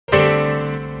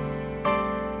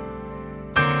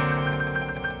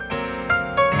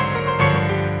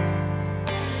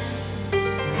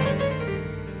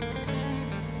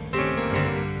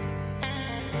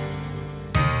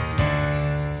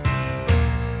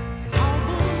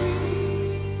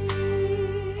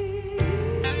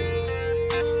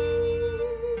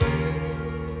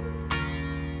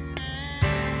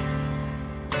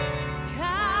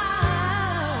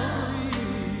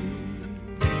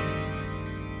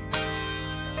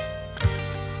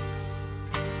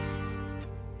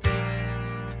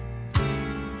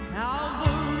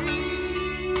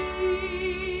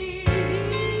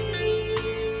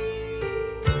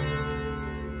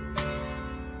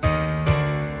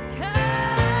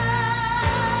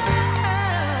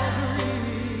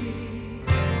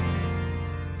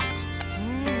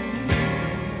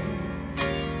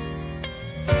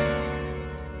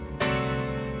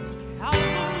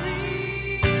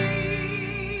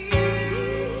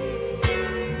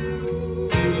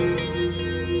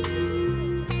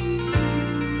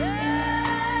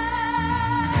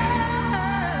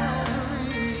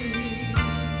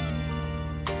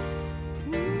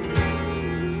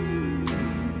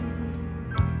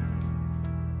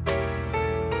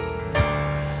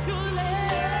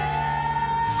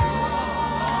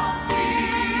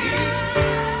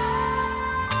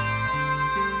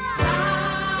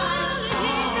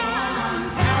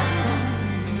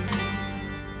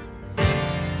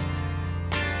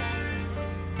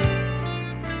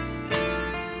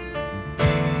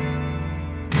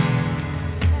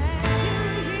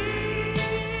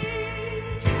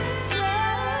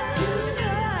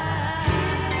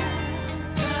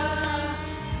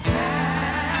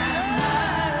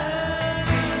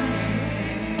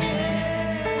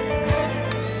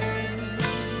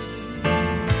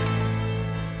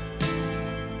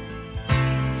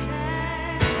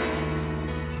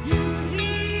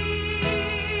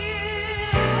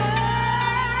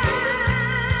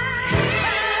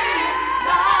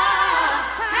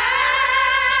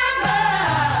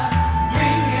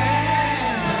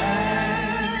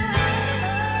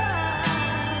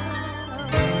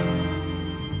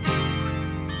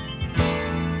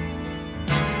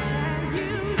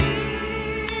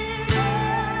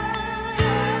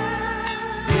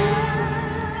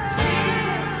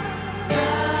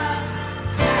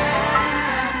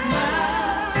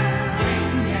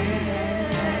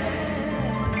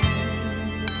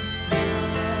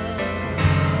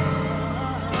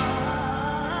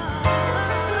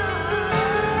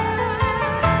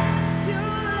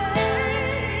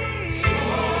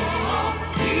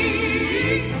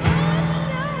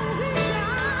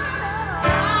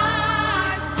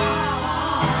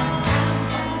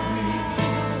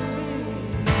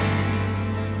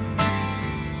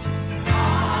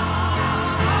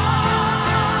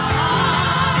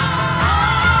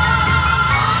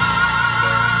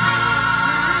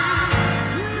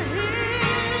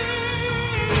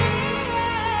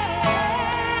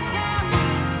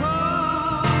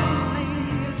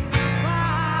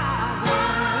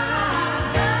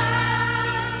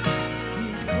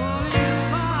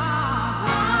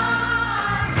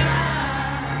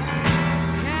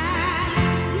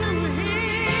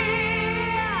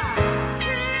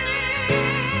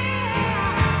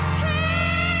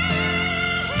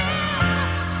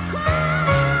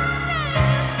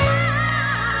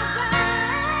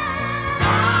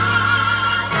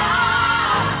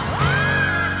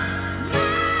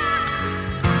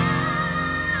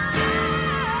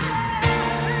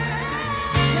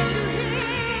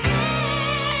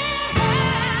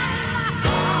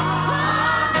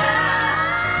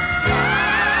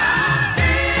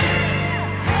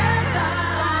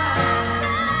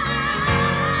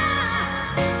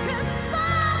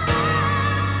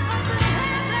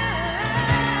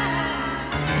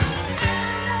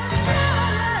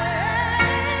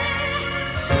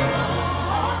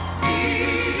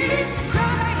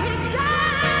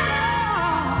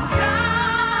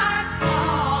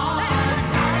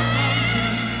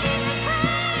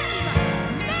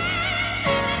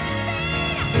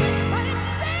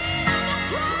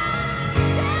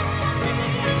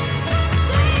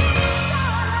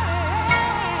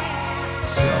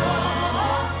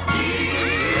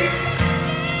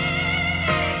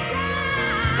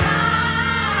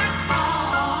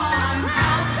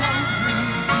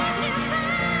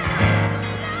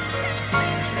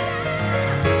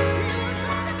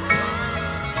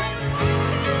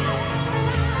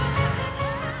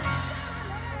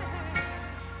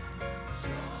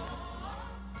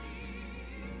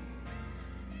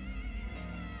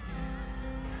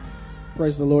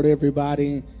Praise the Lord,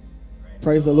 everybody.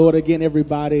 Praise the Lord again,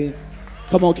 everybody.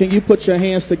 Come on, can you put your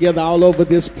hands together all over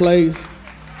this place?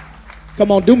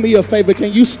 Come on, do me a favor.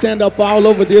 Can you stand up all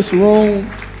over this room?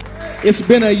 It's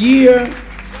been a year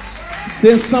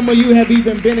since some of you have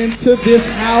even been into this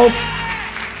house.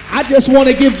 I just want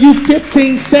to give you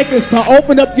 15 seconds to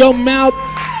open up your mouth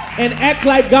and act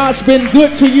like God's been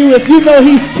good to you. If you know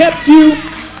he's kept you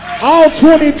all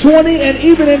 2020 and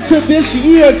even into this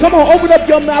year, come on, open up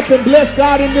your mouth and bless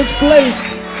God in this place.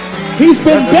 He's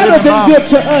been better than good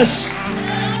to us.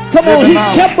 Come on, he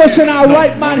kept us in our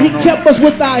right mind. He kept us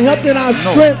with our health and our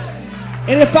strength.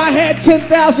 And if I had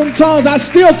 10,000 tongues, I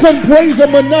still couldn't praise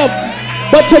him enough.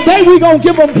 But today we're going to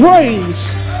give him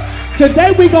praise.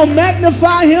 Today we're going to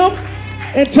magnify him.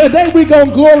 And today we're going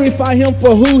to glorify him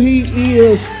for who he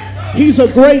is. He's a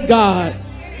great God.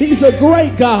 He's a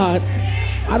great God.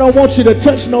 I don't want you to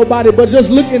touch nobody, but just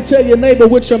look and tell your neighbor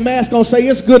with your mask on, say,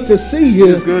 it's good to see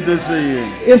you. It's good to see you.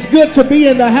 It's good to be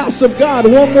in the house of God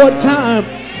one more time.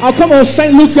 Oh, come on,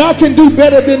 St. Luke, y'all can do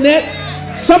better than that.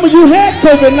 Some of you had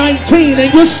COVID-19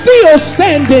 and you're still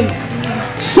standing.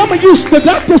 Some of you, the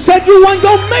doctor said you weren't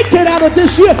going to make it out of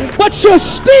this year, but you're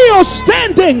still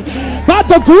standing by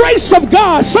the grace of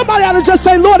God. Somebody ought to just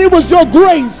say, Lord, it was your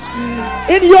grace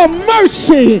and your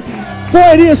mercy,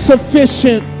 for it is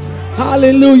sufficient.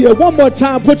 Hallelujah. One more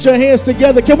time, put your hands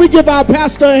together. Can we give our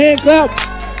pastor a hand clap?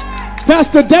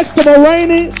 Pastor Dexter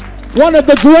Moragne, one of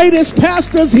the greatest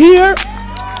pastors here.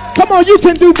 Come on, you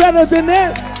can do better than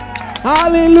that.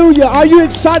 Hallelujah. Are you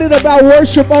excited about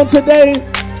worship on today?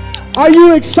 Are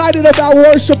you excited about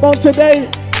worship on today?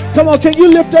 Come on, can you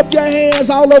lift up your hands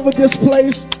all over this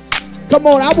place? Come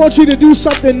on, I want you to do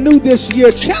something new this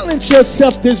year. Challenge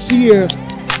yourself this year.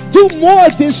 Do more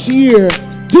this year.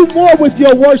 Do more with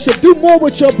your worship. Do more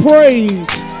with your praise.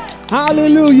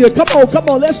 Hallelujah. Come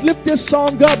on. Let's lift this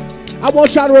song up. I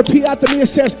want y'all to repeat after me. It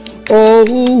says,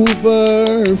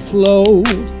 overflow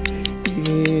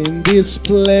in this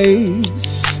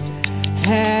place.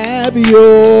 Have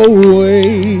your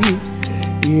way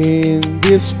in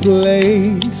this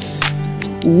place.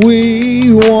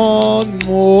 We want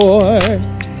more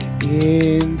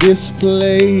in this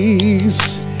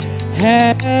place.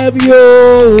 Have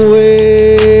your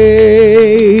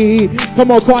way.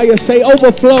 Come on, choir, say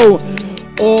overflow.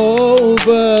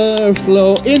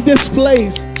 Overflow in this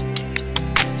place.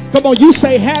 Come on, you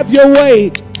say have your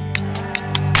way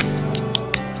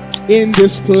in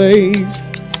this place.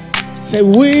 Say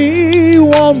we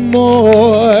want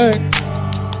more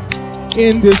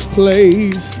in this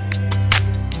place.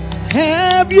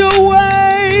 Have your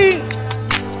way.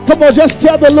 Come on, just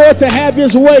tell the Lord to have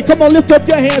his way. Come on, lift up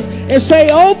your hands and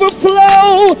say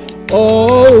overflow.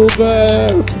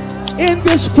 Over in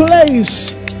this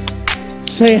place.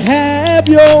 Say have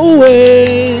your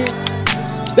way.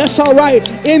 That's all right.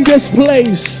 In this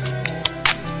place.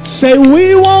 Say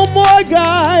we want more,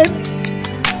 God.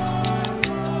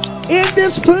 In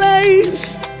this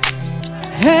place.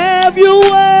 Have your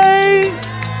way.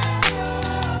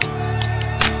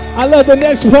 I love the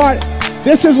next part.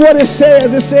 This is what it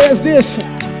says. It says this.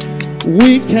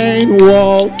 We can't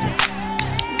walk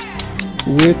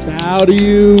without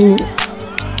you.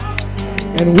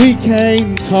 And we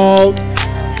can't talk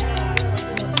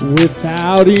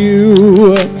without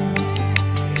you.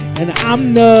 And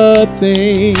I'm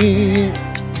nothing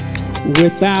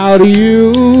without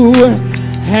you.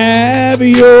 Have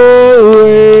your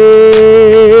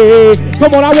way.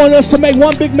 Come on, I want us to make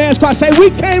one big man's cry. Say,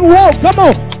 we can't walk. Come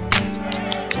on.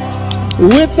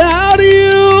 Without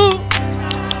you.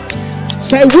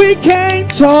 Say, we can't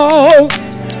talk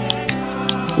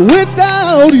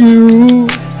without you.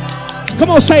 Come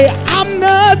on, say, I'm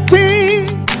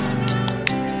nothing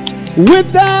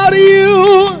without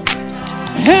you.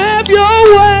 Have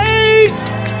your way.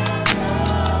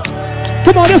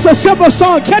 Come on, this is a simple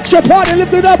song. Catch your part and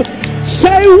lift it up.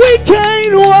 Say, we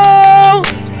can't walk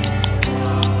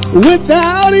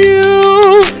without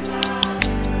you.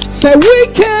 Say, we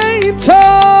can't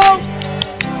talk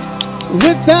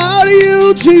without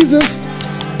you, Jesus.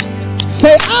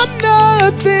 Say, I'm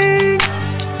nothing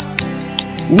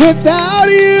without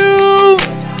you.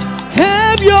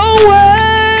 Have your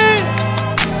way.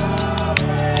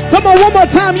 Come on, one more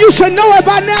time. You should know it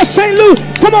by now, St. Luke.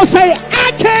 Come on, say,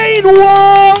 I can't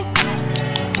walk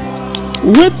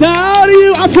without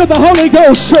you. I feel the Holy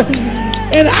Ghost.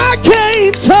 And I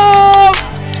can't talk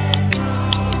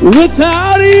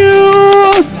without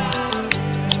you.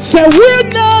 Say, we're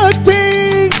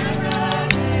nothing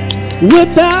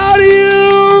without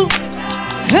you.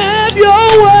 Have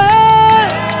your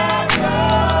way.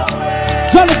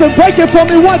 Jonathan, break it for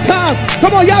me one time.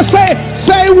 Come on, y'all say it.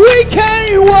 Say we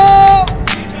can't walk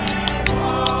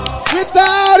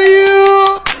without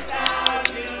you.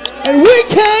 And we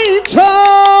can't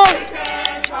talk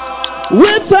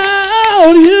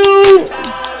without you.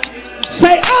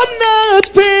 Say I'm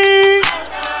nothing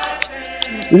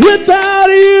without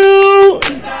you.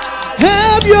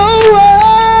 Have your way.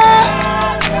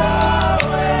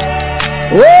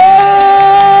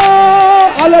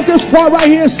 Oh, I love this part right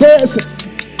here. It says,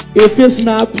 if it's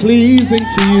not pleasing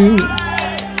to you,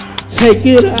 take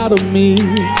it out of me.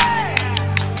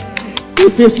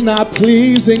 If it's not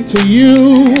pleasing to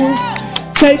you,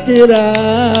 take it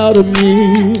out of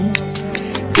me.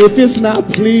 If it's not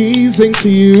pleasing to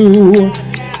you,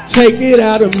 take it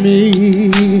out of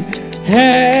me.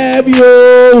 Have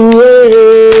your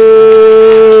way.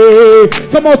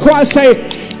 Come on, Christ, say,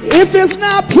 if it's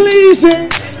not pleasing,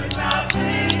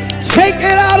 take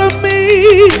it out of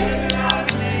me.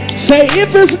 Say,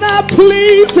 if it's not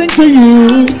pleasing to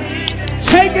you,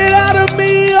 take it out of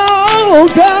me, oh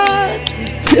God.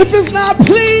 If it's not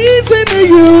pleasing to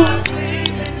you,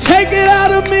 take it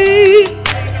out of me.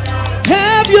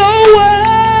 Have your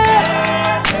way.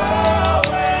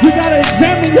 You got to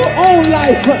examine your own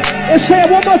life and say it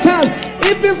one more time.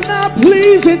 If it's not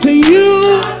pleasing to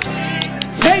you,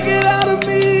 take it out of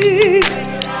me.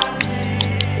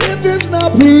 If it's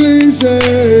not pleasing,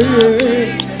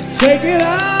 take it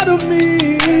out of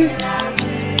me.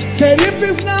 Said if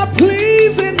it's not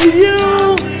pleasing to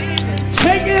you,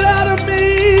 take it out of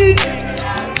me.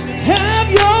 Have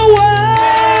your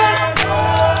way.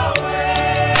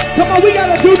 Come on, we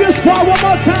got to do this part one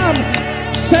more time.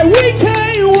 Say we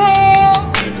can't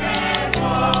walk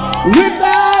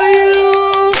without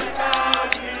you.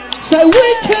 Say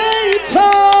we can't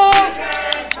talk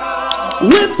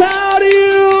without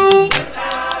you.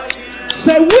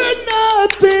 Say we're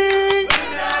nothing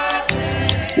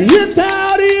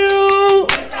without you.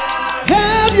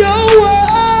 Have your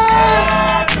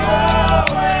way.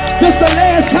 This the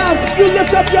last time you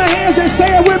lift up your hands and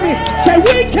say it with me. Say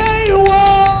we can't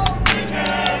walk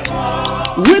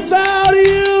without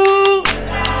you.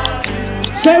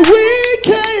 Say we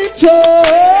can't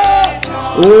talk.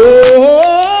 Oh,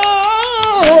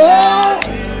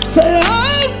 say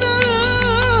I'm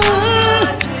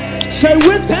not. Say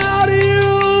without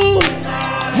you.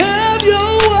 Have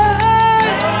your way.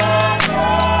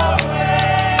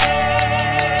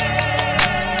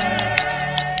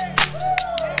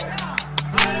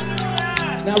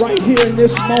 Now right here in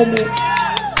this moment,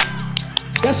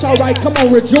 that's all right. Come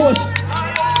on, rejoice.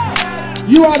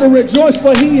 You ought to rejoice,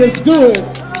 for he is good.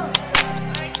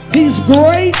 He's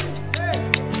great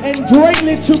and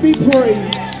greatly to be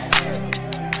praised.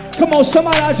 Come on,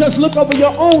 somebody ought to just look over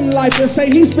your own life and say,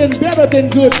 he's been better than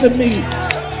good to me.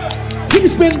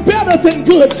 He's been better than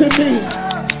good to me.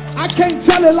 I can't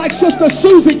tell it like Sister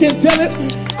Susie can tell it.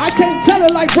 I can't tell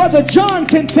it like Brother John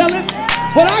can tell it.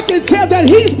 But I can tell that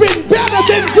he's been better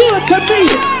than good to me.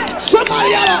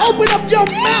 Somebody ought to open up your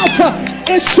mouth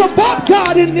and Shabbat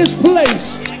God in this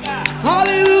place.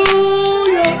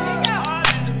 Hallelujah.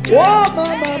 Oh,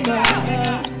 my.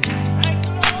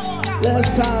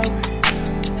 Last time.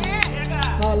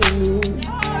 Hallelujah.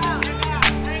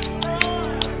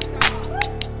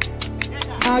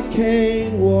 I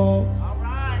can't walk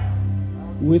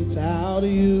without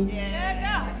you.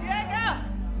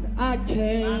 I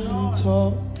can't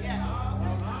talk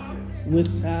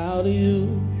without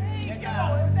you.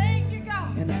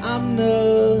 And I'm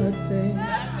nothing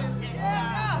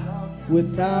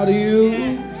without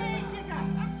you.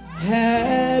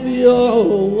 Have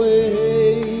your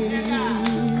way.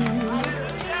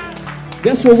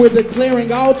 That's what we're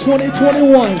declaring all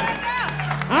 2021.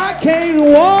 I can't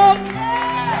walk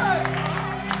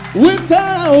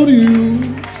without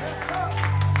you.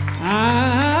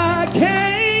 I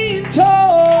can't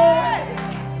talk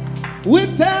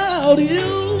without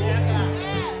you.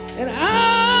 And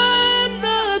I'm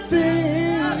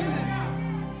nothing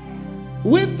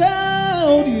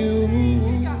without you.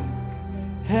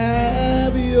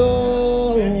 Have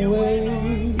your way.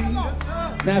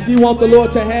 Now, if you want the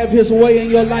Lord to have his way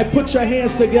in your life, put your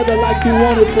hands together like you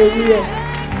want it for real.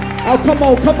 Oh, come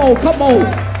on.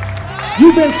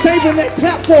 You've been saving that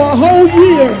clap for a whole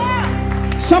year.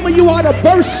 Some of you ought to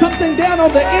burst something down on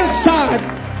the inside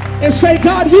and say,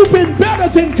 God, you've been better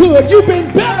than good. You've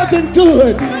been better than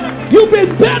good. You've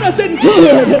been better than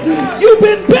good. You've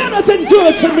been better than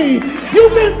good to me.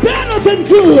 You've been better than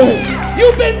good.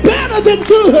 You've been better than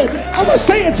good. I'm going to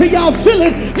say it till y'all feel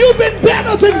it. You've been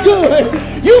better than good.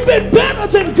 You've been better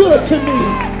than good to me.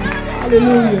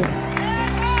 Hallelujah.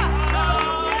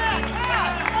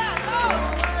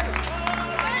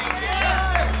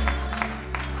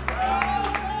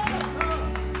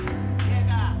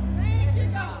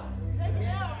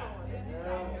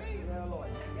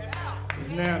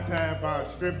 Now time for our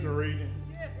scripture reading.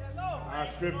 Our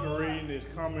scripture reading is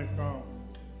coming from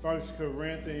 1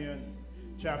 Corinthians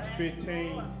chapter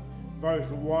 15, verse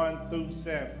 1 through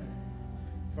 7.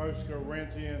 1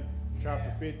 Corinthians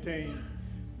chapter 15,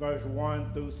 verse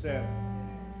 1 through 7.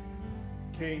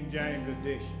 King James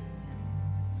edition.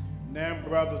 Now,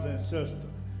 brothers and sisters,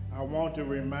 I want to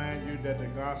remind you that the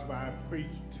gospel I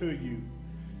preached to you,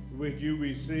 which you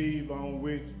received, on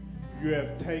which you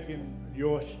have taken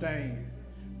your stand.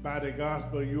 By the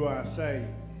gospel you are saved.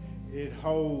 It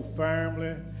holds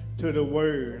firmly to the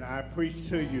word I preached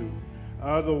to you.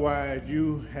 Otherwise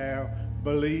you have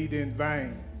believed in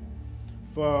vain.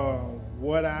 For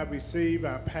what I received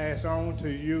I pass on to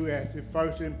you as the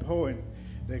first important,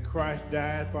 that Christ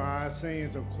died for our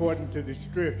sins according to the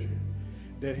scripture,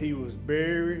 that he was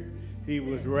buried, he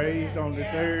was raised on the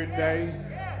third day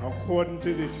according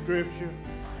to the scripture,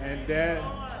 and that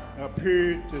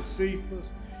appeared to Cephas,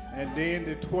 and then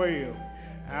the 12.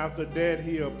 After that,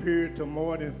 he appeared to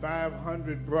more than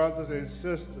 500 brothers and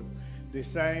sisters the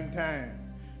same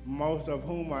time, most of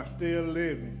whom are still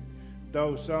living,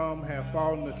 though some have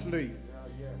fallen asleep.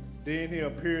 Then he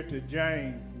appeared to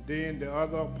James, then the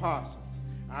other apostles.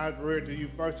 I read to you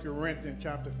 1 Corinthians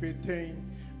chapter 15,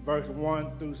 verse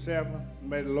 1 through 7.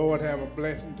 May the Lord have a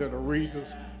blessing to the readers,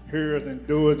 hearers, and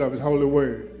doers of his holy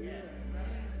word.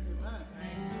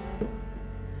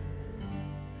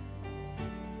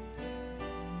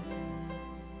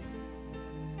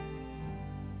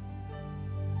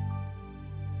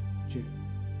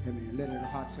 Amen. Let it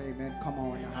heart say amen. Come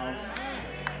on in the house.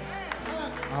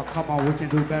 Oh, come on. We can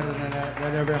do better than that.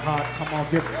 Let every heart come on.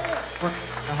 Give the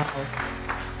house.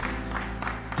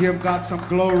 Give God some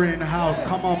glory in the house.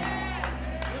 Come on.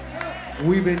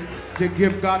 We've been to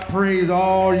give God praise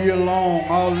all year long,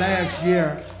 all last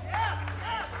year.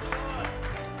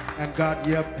 And God,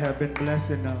 have been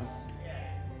blessing us.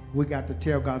 We got to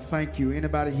tell God thank you.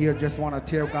 Anybody here just want to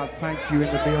tell God thank you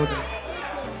in the building?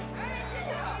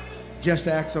 Just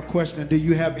to ask a question, do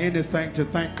you have anything to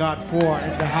thank God for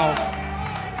in the house?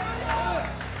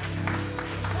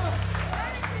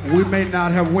 We may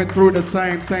not have went through the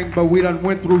same thing, but we done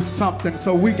went through something,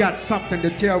 so we got something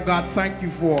to tell God thank you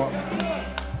for.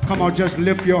 Come on, just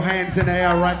lift your hands in the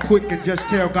air right quick and just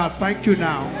tell God thank you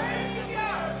now.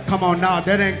 Come on now,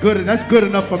 that ain't good. That's good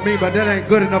enough for me, but that ain't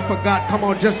good enough for God. Come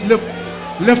on, just lift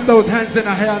those hands in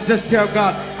the air and just tell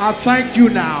God, I thank you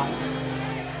now.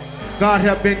 God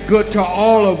have been good to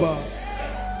all of us.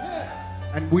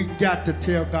 And we got to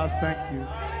tell God thank you.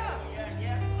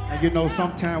 And you know,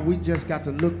 sometimes we just got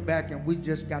to look back and we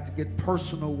just got to get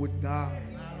personal with God.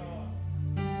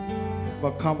 Have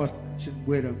a conversation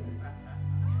with him.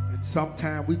 And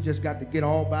sometimes we just got to get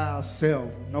all by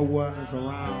ourselves. No one is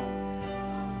around.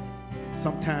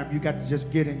 Sometimes you got to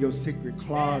just get in your secret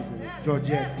closet,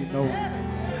 Georgette, you know,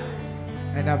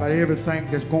 and about everything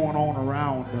that's going on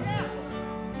around us.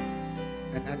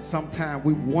 And sometimes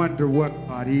we wonder what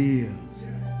God is.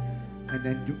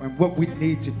 And what we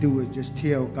need to do is just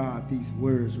tell God these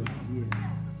words right here.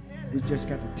 We just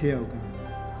got to tell God.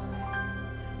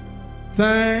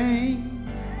 Thank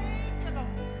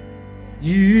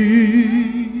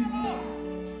you,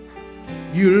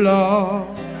 Lord.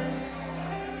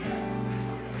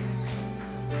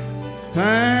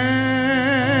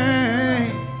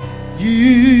 Thank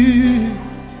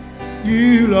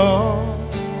you, Lord.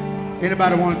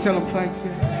 Anybody want to tell them thank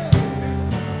you?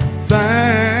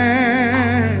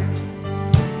 Thank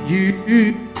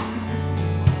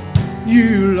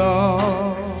you,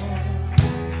 Lord.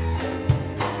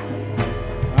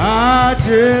 I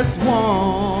just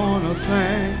want to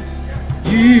thank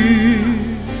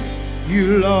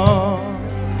you, Lord.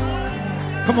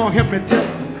 Come on, help me tell them.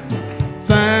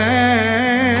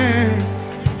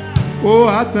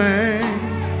 I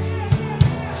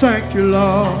thank you,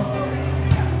 Lord.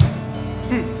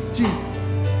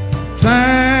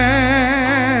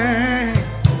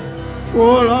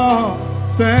 Lord,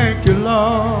 thank you,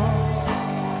 Lord.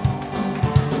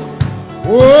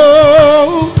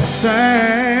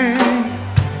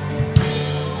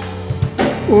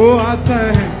 I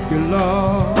thank you,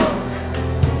 Lord.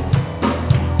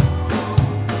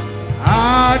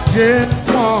 I just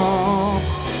want to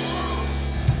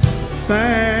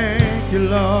thank you,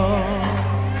 Lord.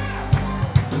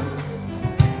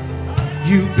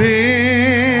 You've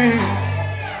been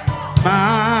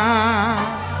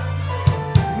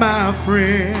my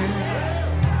friend,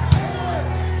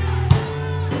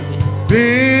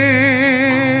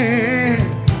 been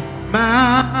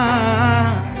my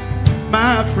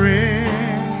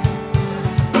friend.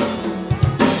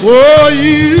 Oh,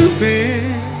 you've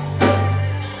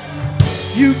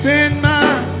been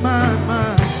my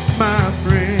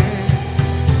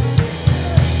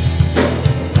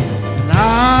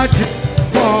I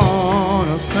just want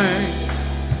to thank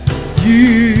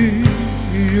you,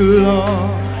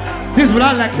 Lord. Here's what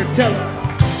I like to tell them.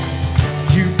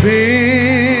 You've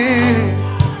been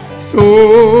so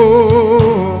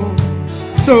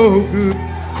good.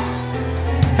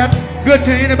 Have good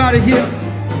to anybody here?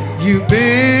 You've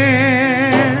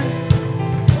been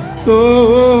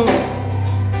so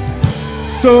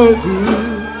good.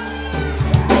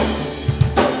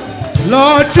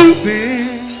 Lord, you've been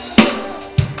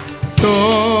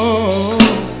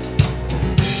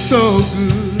so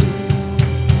good.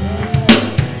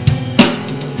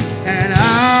 And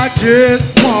I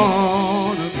just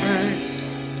want to thank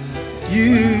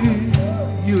you,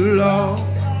 Lord.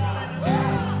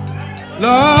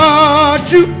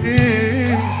 Lord, you've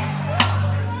been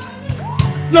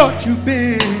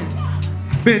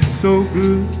so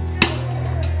good.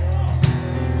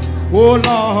 Oh,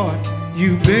 Lord,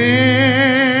 you've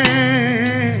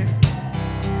been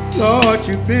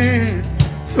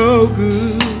so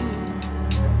good.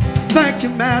 Thank you,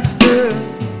 Master.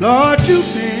 Lord, you've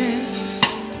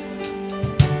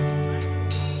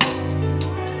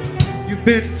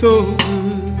been so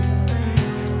good.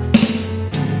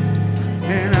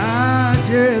 And I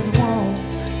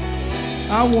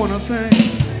want to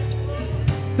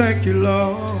thank you,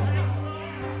 Lord.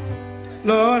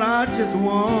 Lord, I just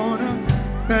want to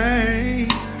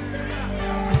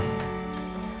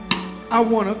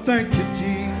thank you,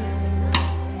 Jesus.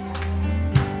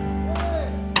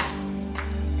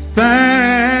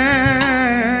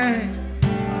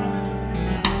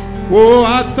 Oh,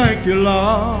 I thank you,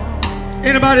 Lord.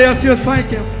 Anybody else here thank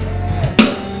him?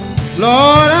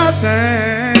 Lord, I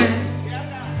thank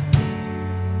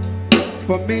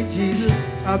for me, Jesus.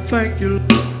 I thank you, Lord.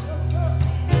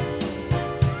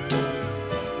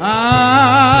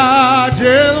 I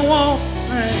just want to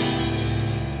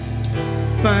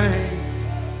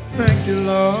thank you,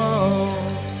 Lord.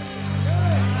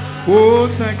 Oh,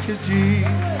 thank you,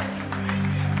 Jesus.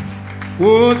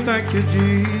 Oh, thank you,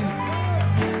 Jesus.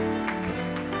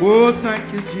 Oh,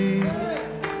 thank you, Jesus.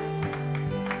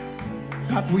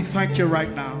 God, we thank you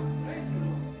right now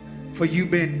for you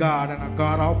being God and a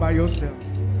God all by yourself.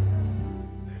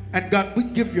 And God, we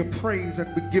give you praise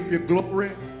and we give you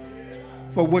glory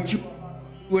for what you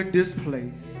do in this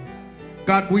place.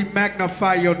 God, we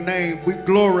magnify your name. We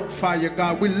glorify you,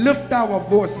 God. We lift our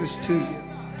voices to you.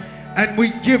 And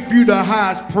we give you the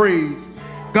highest praise.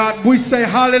 God, we say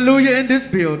hallelujah in this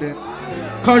building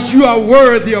because you are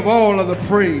worthy of all of the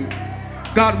praise.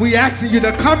 God, we asking you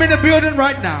to come in the building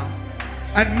right now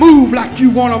and move like you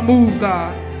want to move,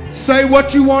 God. Say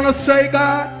what you want to say,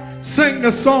 God. Sing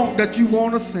the song that you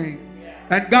want to sing.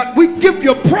 And God, we give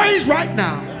you praise right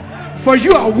now. For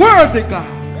you are worthy, God,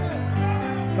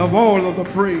 of all of the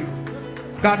praise.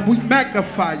 God, we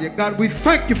magnify you. God, we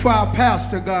thank you for our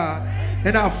pastor, God,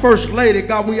 and our first lady.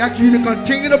 God, we ask you to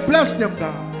continue to bless them,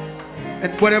 God.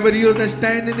 And whatever it is they're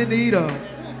standing in need of,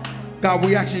 God,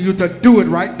 we ask you to do it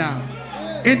right now.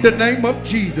 In the name of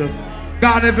Jesus.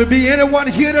 God, if it be anyone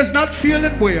here that's not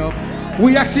feeling well,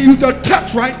 we ask you to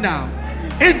touch right now.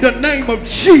 In the name of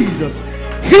Jesus.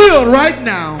 Heal right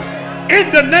now.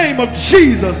 In the name of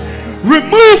Jesus.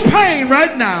 Remove pain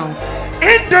right now.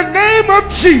 In the name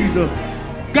of Jesus.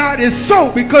 God, is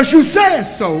so because you said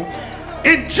so.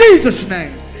 In Jesus'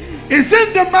 name. It's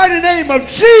in the mighty name of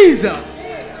Jesus.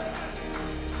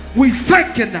 We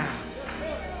thank you now.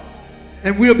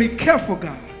 And we'll be careful,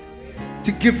 God,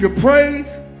 to give you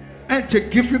praise and to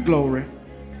give you glory.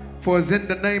 For it's in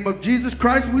the name of Jesus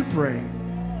Christ we pray.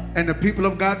 And the people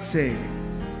of God say,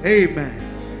 amen.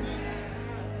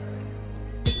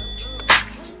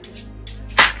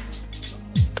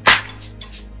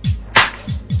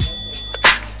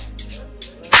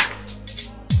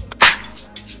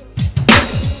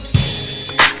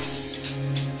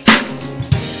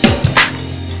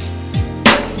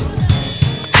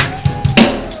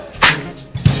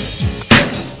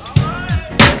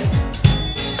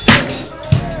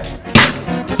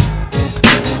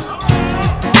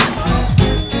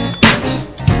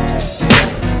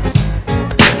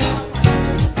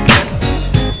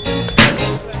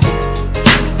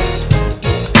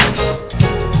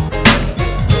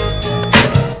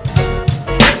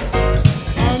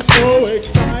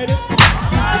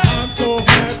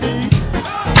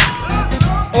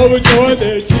 Overjoyed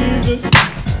that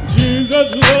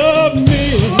Jesus loved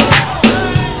me.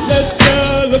 Let's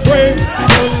celebrate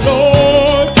the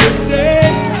Lord today.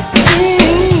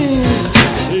 Ooh,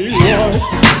 He washed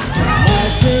my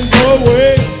sins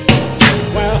away.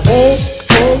 While hope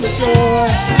for the joy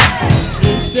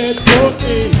He shed for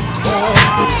me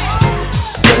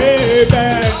way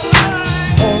back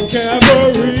on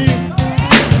Calvary.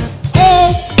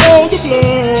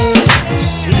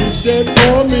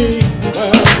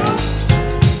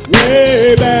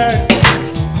 way back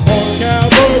on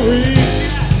Calvary.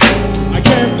 I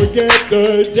can't forget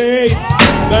the day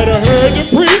that I heard the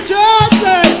preacher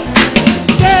say,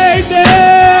 stay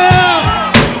there.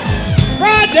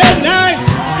 Friday night,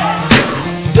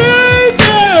 stay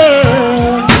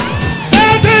there.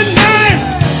 Saturday night,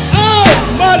 oh,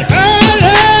 but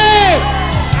early.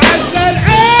 I said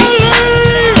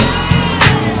early.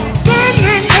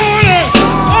 Sunday morning,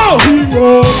 oh,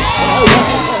 hero.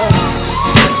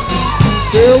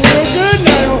 Feel real good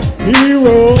now,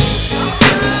 hero.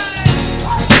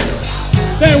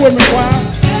 Say it with me, choir.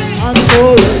 I'm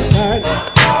so excited.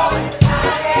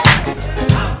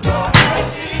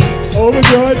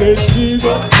 Overjoyed that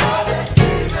Jesus.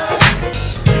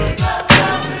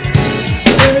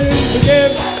 Praise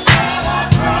again.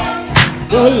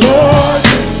 The Lord.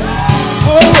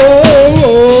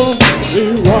 Oh, He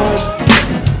washed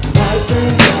my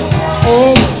sins.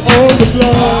 Oh, the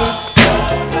blood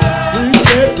He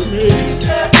shed for me.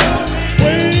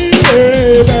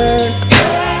 Way back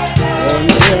on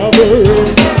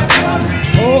Calvary.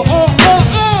 Oh,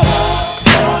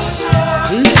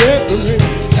 He shed for me.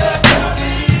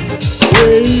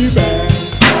 Way back.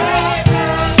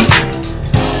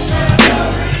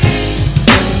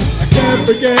 I can't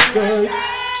forget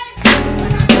that.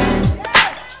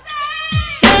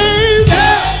 Stay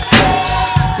there.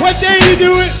 What day you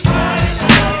do it?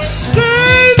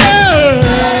 Stay there.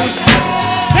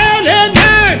 Saturday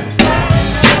night.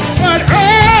 But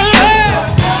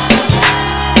early.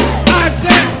 I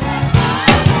said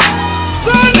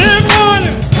Sunday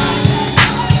morning.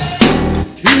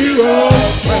 Hero.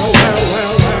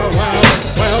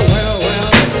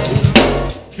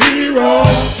 Hero.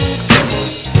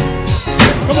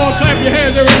 Come on, clap your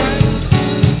hands, everybody.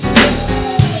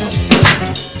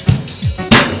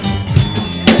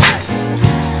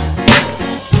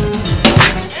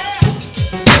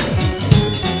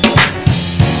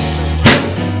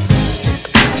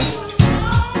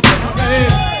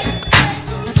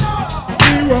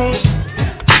 Hero.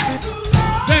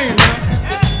 Sing it now.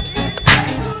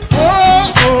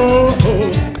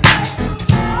 Oh.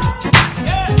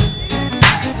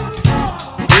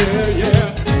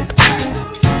 Yeah.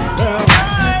 Well,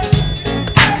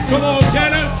 come on,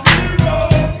 tennis.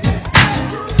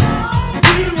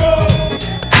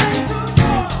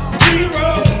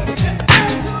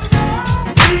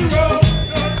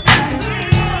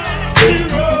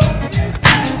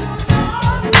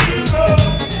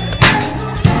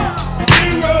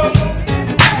 Hero.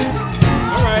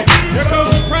 All right, here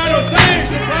comes soprano. Sing,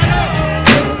 soprano.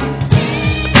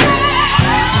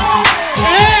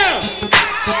 Yeah.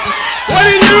 What do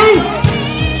you do?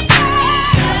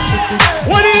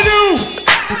 What do you do?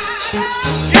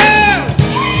 Yeah.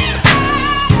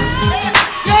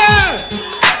 Yeah.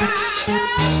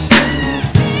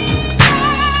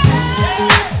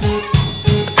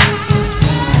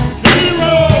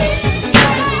 Hero.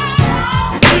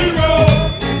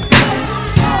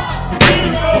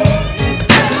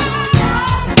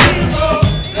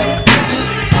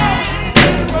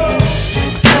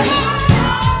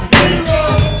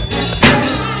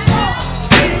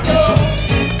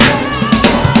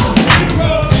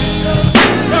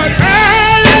 But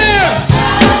early,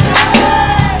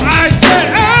 I said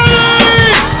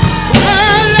early.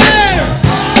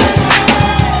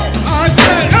 I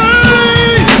said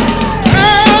early.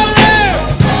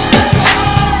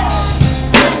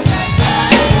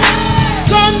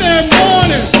 Sunday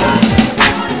morning,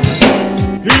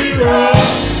 hero.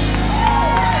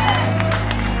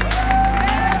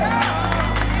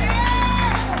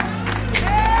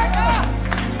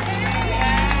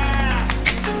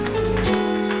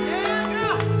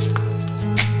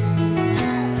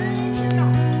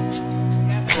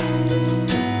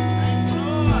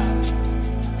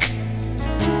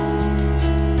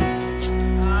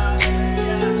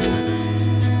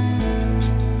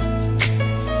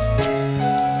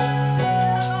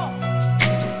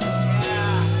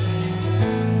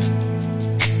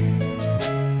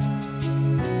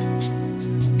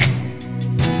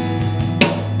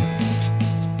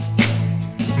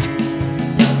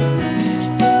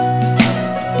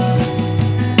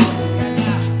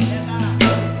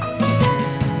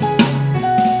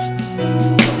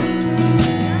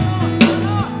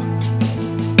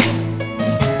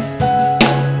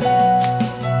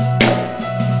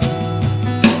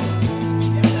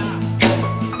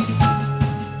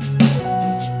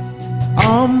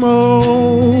 I'm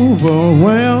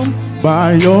overwhelmed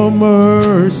by your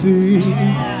mercy,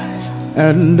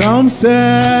 and I'm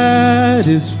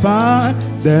satisfied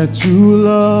that you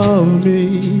love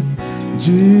me.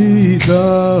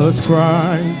 Jesus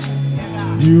Christ,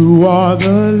 You are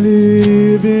the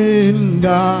living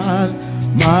God,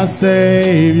 my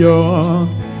Savior.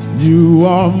 You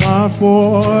are my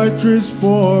fortress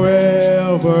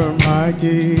forever, my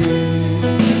King.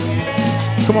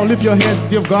 Come on, lift your hands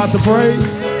and give God the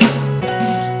praise.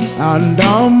 And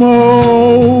I'm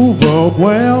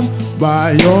overwhelmed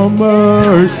by your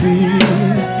mercy,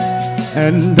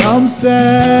 and I'm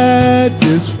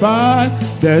satisfied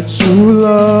that you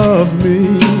love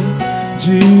me,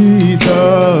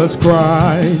 Jesus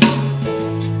Christ.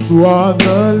 You are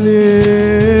the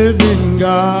living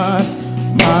God,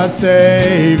 my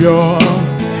Savior.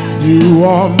 You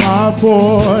are my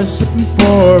portion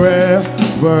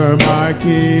forever, my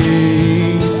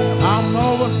King. I'm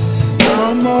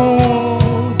overwhelmed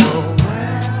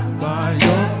by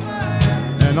your,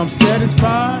 and I'm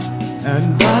satisfied,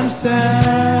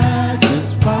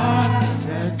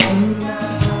 that you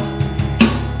love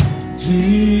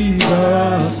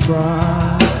Jesus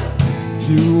Christ.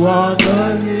 You are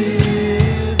the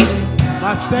living,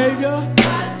 my Savior.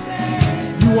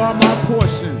 You are my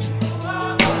portion.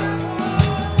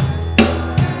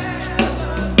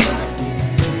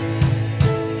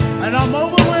 And I'm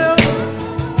overwhelmed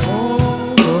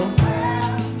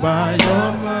by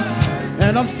your mercy,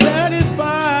 and I'm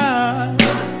satisfied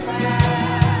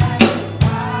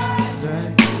that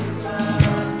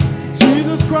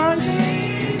Jesus Christ,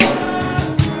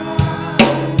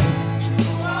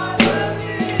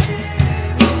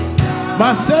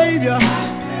 my Savior.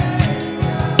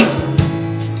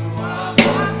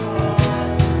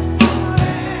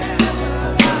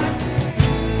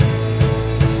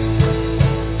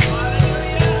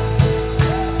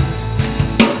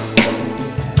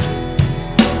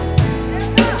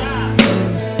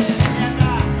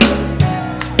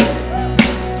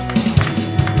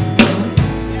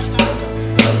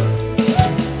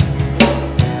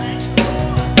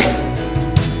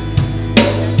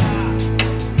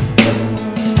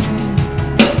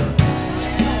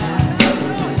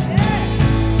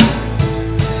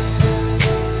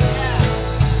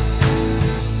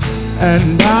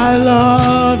 And I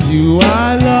love you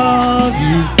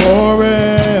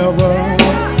forever.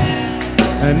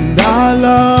 And I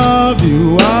love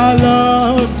you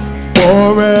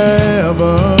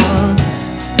forever.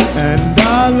 And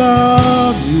I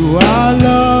love you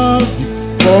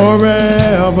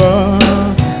forever.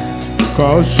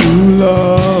 'Cause you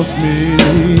love me.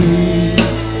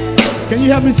 Can you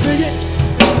help me sing it?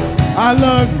 I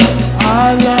love you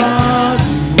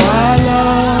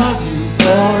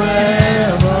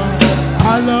forever. I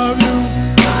love you.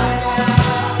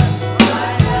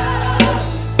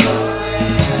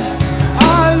 I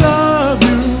love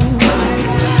you.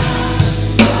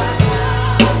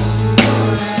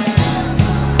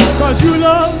 'Cause you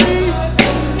love me.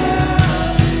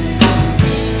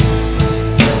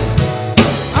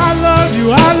 I love you.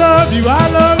 I love you. I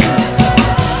love you.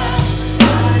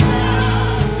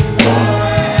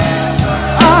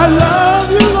 I love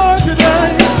you, Lord, today.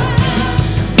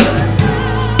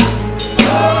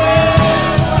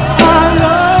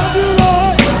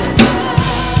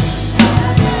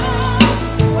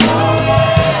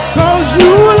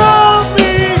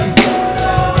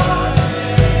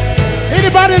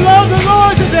 Love the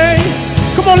Lord today.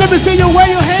 Come on, let me see you wave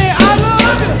your hand. I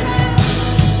love you.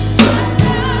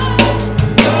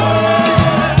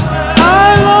 I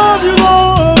love you,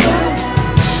 Lord.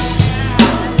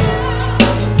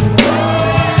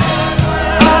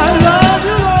 I love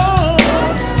you, Lord.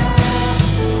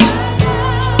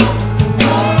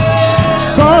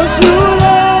 'Cause you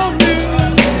love me.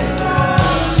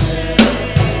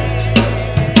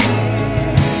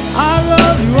 I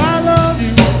love you. I love you.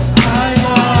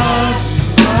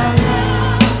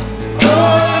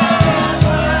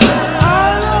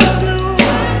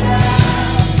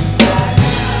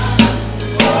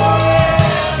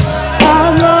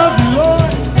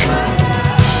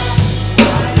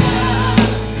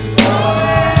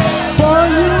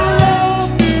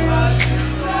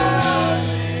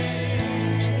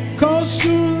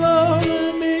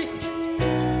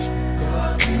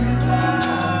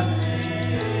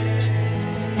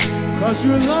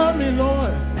 You love me,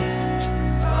 Lord.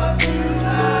 You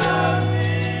love me.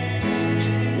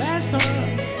 Last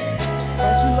time.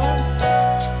 'Cause you love me.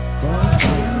 'Cause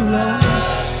you love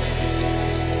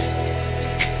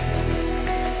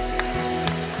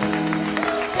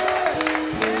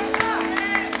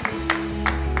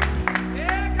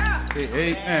me.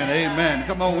 Amen. Amen.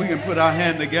 Come on, we can put our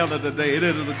hand together today. It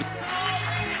is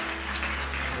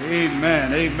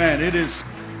amen. Amen. It is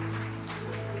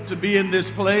to be in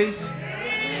this place.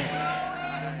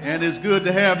 And it's good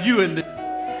to have you in this.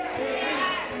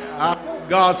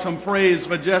 God some praise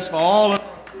for all of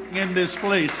in this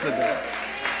place today.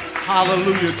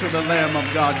 Hallelujah to the Lamb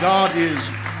of God. God is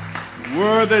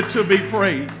worthy to be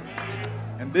praised.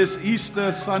 And this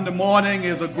Easter Sunday morning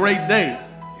is a great day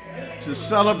to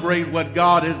celebrate what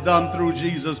God has done through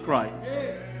Jesus Christ.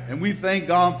 And we thank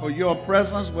God for your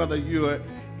presence, whether you're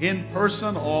in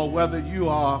person or whether you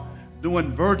are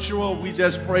doing virtual. We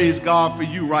just praise God for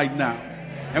you right now.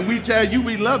 And we tell you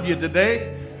we love you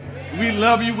today. We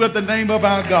love you with the name of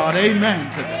our God.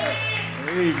 Amen today.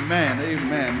 Amen.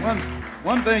 Amen.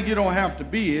 One thing you don't have to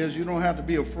be is you don't have to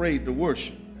be afraid to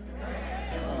worship.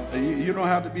 You don't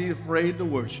have to be afraid to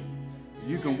worship.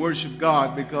 You can worship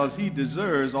God because he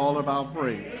deserves all of our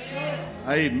praise.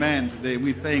 Amen today.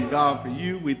 We thank God for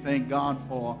you. We thank God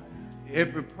for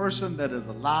every person that is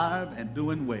alive and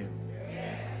doing well.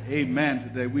 Amen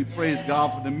today. We praise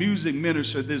God for the music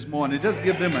minister this morning. Just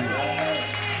give them a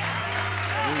hand.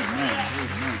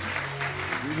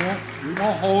 Amen. We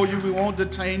won't hold you. We won't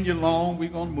detain you long. We're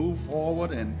going to move forward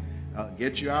and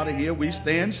get you out of here. We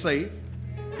stand safe.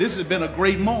 This has been a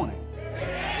great morning.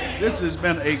 This has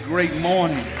been a great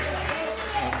morning.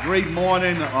 A great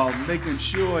morning of making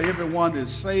sure everyone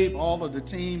is safe. All of the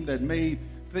team that made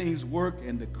things work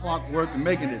and the clock work and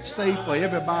making it safe for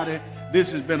everybody.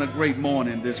 This has been a great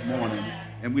morning this morning.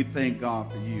 And we thank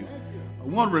God for you. I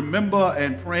want to remember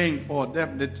and praying for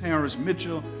Deputy Terrence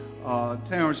Mitchell.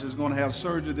 Terrence is going to have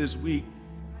surgery this week.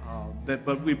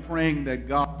 But we're praying that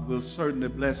God will certainly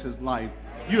bless his life.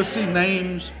 You'll see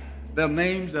names. There are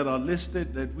names that are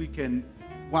listed that we can,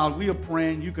 while we are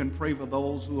praying, you can pray for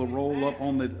those who will roll up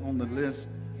on the list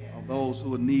of those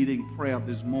who are needing prayer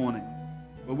this morning.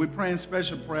 But we're praying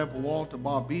special prayer for Walter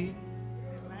Barbie.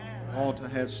 Walter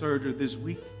had surgery this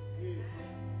week.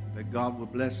 That God will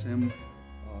bless him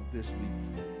this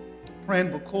week.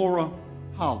 Praying for Cora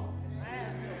Holland.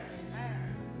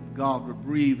 God will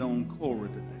breathe on Cora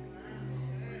today.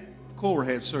 Cora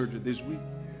had surgery this week.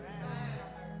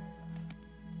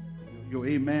 Your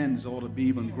amens ought to be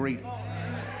even greater.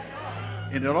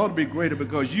 And it ought to be greater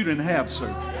because you didn't have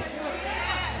surgery.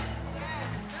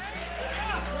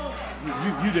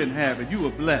 You didn't have it. You were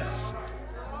blessed.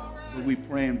 But we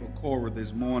praying for Cora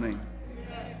this morning.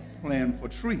 Praying for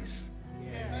Treese.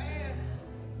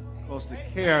 Because the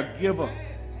caregiver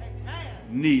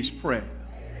needs prayer.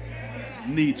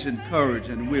 Needs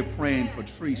encouragement. And we're praying for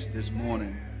Treese this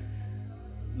morning.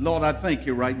 Lord, I thank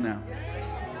you right now.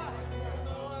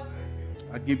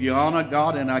 I give you honor,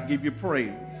 God, and I give you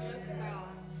praise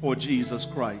for Jesus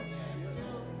Christ.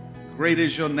 Great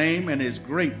is your name, and it's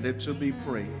greatly to be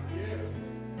praised.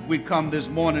 We come this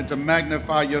morning to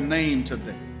magnify your name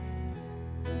today.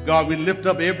 God, we lift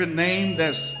up every name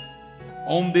that's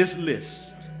on this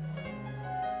list.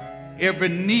 Every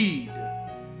need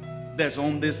that's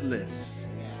on this list.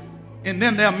 And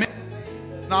then there are many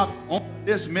not on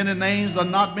this, many names are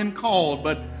not been called,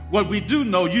 but what we do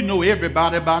know, you know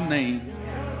everybody by name.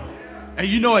 And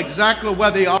you know exactly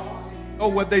where they are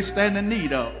or what they stand in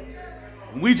need of.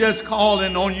 We just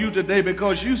calling on you today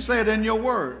because you said in your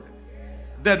word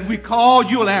that we call,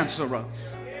 you'll answer us.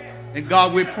 And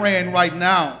God, we're praying right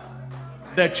now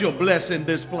that you'll bless in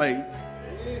this place.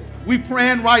 We're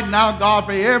praying right now, God,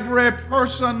 for every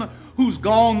person who's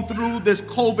gone through this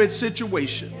COVID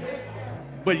situation.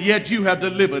 But yet you have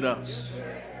delivered us.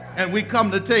 And we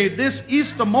come to tell you this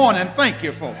Easter morning, thank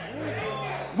you for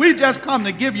it. We just come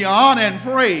to give you honor and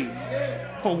praise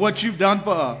for what you've done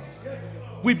for us.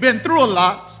 We've been through a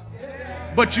lot,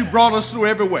 but you brought us through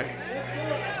every way.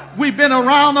 We've been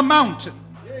around the mountain.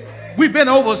 We've been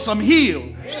over some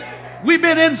hills. We've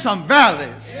been in some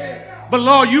valleys. But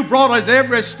Lord, you brought us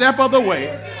every step of the way.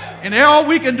 And all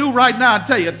we can do right now is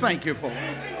tell you thank you for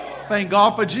it. Thank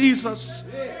God for Jesus.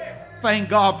 Thank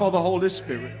God for the Holy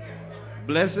Spirit.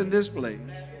 Bless in this place.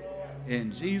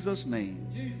 In Jesus' name.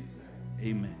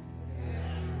 Amen.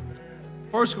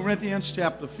 1 Corinthians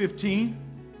chapter 15.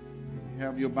 You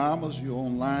have your Bibles, you're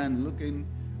online looking.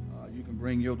 You can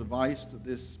bring your device to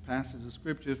this passage of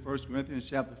Scripture, 1 Corinthians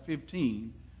chapter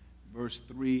 15, verse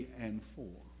 3 and 4.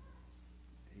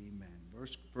 Amen.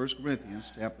 1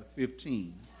 Corinthians chapter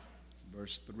 15,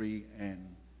 verse 3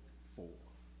 and 4.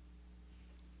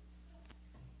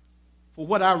 For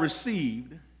what I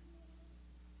received,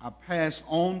 I pass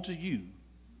on to you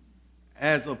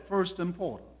as of first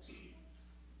importance,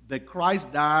 that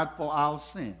Christ died for our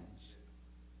sins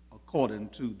according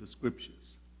to the Scriptures.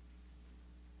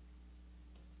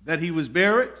 That he was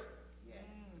buried,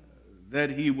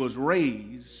 that he was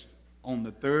raised on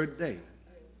the third day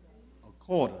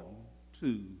according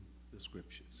to the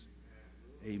Scriptures.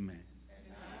 Amen.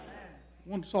 I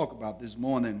want to talk about this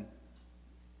morning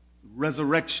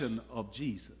resurrection of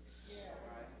Jesus.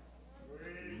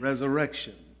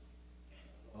 Resurrection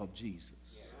of Jesus.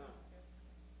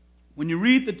 When you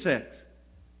read the text,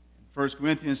 1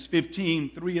 Corinthians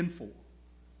 15, 3 and 4,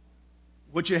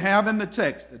 what you have in the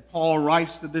text that Paul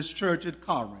writes to this church at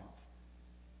Corinth,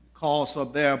 because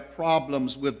of their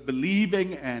problems with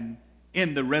believing and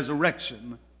in the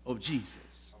resurrection of Jesus.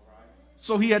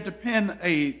 So he had to pen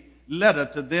a letter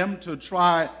to them to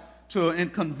try to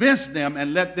and convince them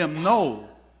and let them know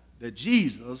that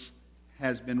Jesus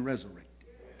has been resurrected.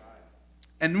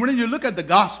 And when you look at the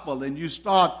gospel and you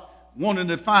start wanting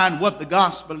to find what the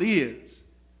gospel is,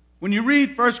 when you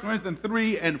read 1 Corinthians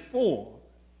 3 and 4,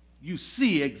 you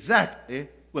see exactly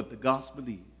what the gospel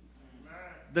is.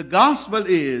 The gospel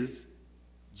is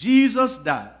Jesus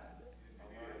died,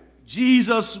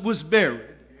 Jesus was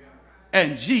buried,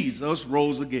 and Jesus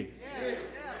rose again.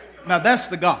 Now that's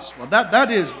the gospel.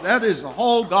 That is the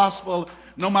whole gospel.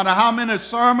 No matter how many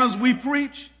sermons we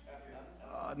preach,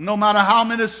 no matter how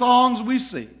many songs we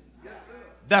sing,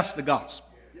 that's the gospel.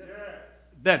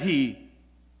 That he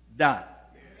died,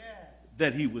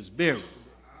 that he was buried,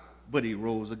 but he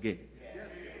rose again.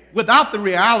 Without the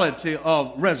reality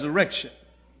of resurrection,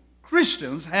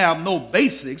 Christians have no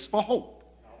basics for hope.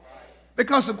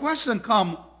 Because the question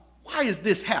comes, why is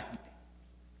this happening?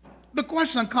 The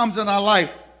question comes in our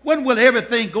life, when will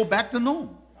everything go back to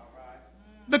normal?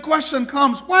 The question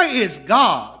comes, why is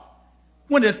God,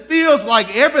 when it feels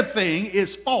like everything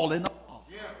is falling apart?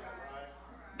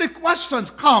 The questions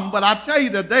come, but I tell you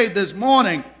today, this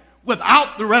morning,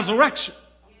 without the resurrection,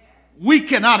 we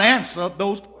cannot answer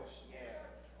those questions.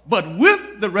 But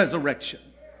with the resurrection,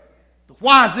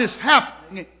 why is this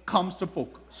happening? It comes to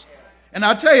focus. And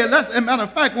I tell you, as a matter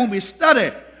of fact, when we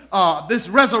study this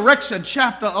resurrection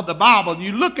chapter of the Bible, and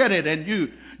you look at it and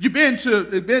you begin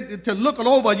to look it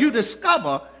over, you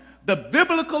discover the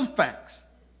biblical facts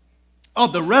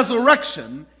of the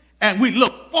resurrection, and we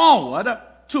look forward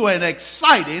to an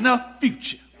exciting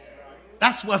future.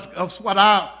 That's why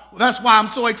I'm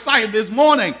so excited this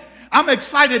morning. I'm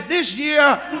excited this year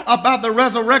about the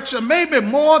resurrection, maybe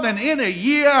more than any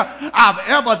year I've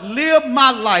ever lived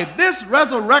my life. This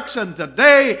resurrection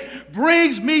today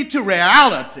brings me to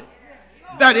reality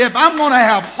that if I'm going to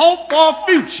have hope for a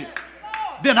future,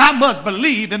 then I must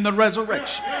believe in the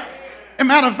resurrection. As a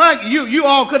matter of fact, you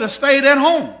all could have stayed at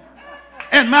home.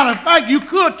 As a matter of fact, you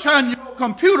could turn your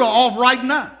computer off right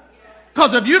now.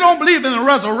 Because if you don't believe in the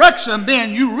resurrection,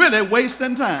 then you're really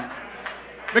wasting time.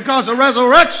 Because the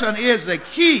resurrection is the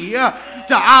key to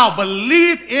our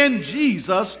belief in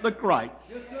Jesus the Christ.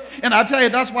 And I tell you,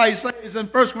 that's why he says in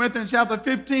 1 Corinthians chapter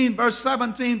 15, verse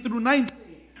 17 through 19,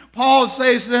 Paul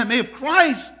says to them, if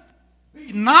Christ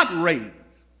be not raised,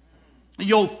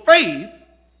 your faith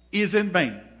is in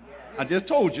vain. I just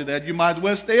told you that. You might as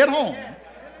well stay at home.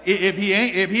 If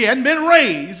he hadn't been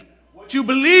raised, what you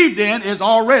believed in is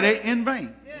already in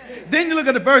vain. Then you look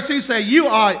at the verse, he said, you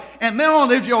are, and then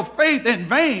only if your faith in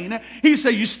vain, he said,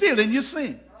 you're still in your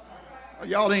sin.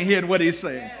 Y'all ain't hearing what he's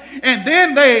saying. And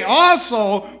then they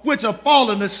also, which are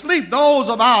fallen asleep, those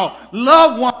of our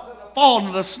loved ones that are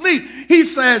fallen asleep, he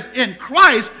says, in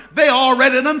Christ, they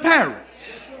already done perished.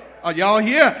 Are y'all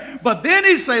here? But then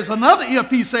he says, another if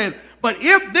he says, but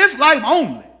if this life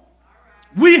only,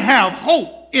 we have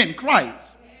hope in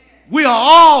Christ. We are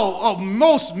all, of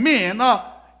most men,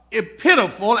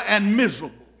 pitiful and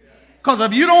miserable. Because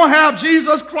if you don't have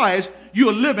Jesus Christ,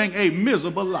 you're living a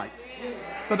miserable life.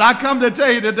 But I come to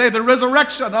tell you today, the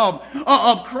resurrection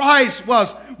of Christ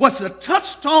was the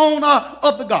touchstone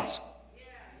of the gospel.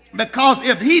 Because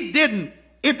if it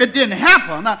didn't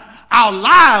happen, our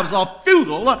lives are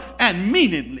futile and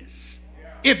meaningless.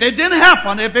 If it didn't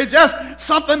happen, if it's just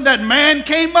something that man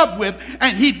came up with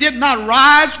and he did not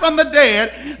rise from the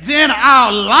dead, then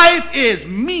our life is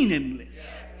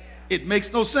meaningless. It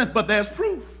makes no sense, but there's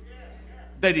proof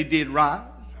that he did rise.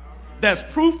 There's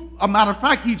proof. A matter of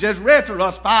fact, he just read to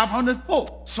us 500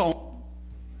 folk. So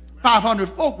 500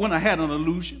 folk wouldn't have had an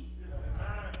illusion.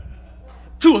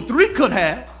 2 or 3 could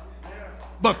have,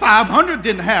 but 500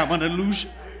 didn't have an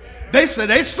illusion. They said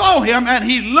they saw him and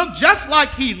he looked just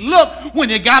like he looked when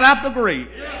he got out the grave.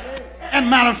 And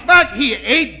matter of fact, he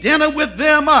ate dinner with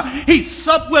them. He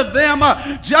supped with them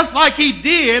just like he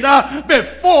did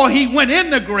before he went in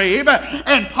the grave.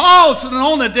 And Paul said, not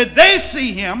only did they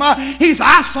see him, he said,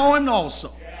 I saw him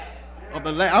also.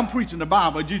 I'm preaching the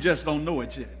Bible, you just don't know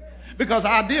it yet. Because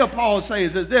the idea Paul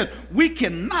says is this: we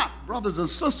cannot, brothers and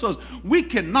sisters, we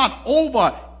cannot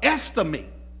overestimate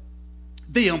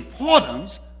the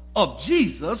importance of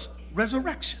Jesus'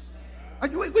 resurrection.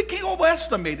 We can't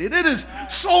overestimate it. It is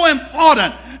so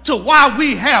important to why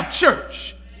we have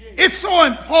church. It's so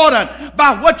important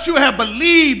by what you have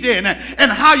believed in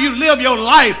and how you live your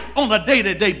life on a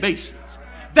day-to-day basis.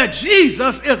 That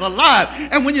Jesus is alive.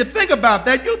 And when you think about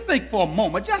that, you think for a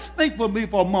moment, just think with me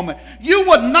for a moment, you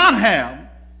would not have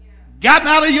gotten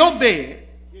out of your bed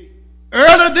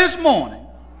early this morning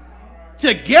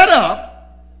to get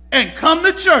up and come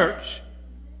to church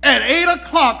at 8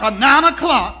 o'clock or 9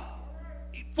 o'clock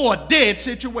for a dead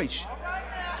situation.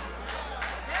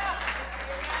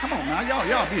 Come on now,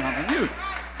 y'all be honest.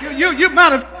 You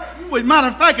matter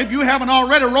of fact, if you haven't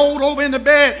already rolled over in the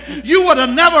bed, you would have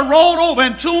never rolled over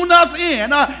and tuned us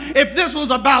in if this was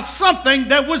about something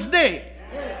that was dead.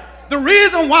 The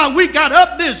reason why we got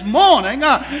up this morning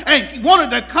and wanted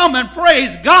to come and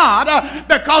praise God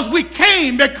because we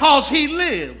came because he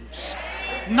lives.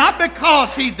 Not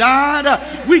because he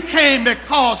died. We came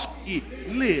because he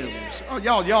lives. Oh,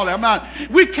 y'all,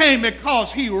 we came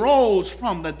because he rose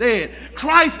from the dead.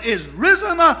 Christ is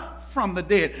risen from the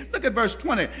dead. Look at verse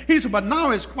 20. He said, but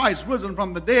now is Christ risen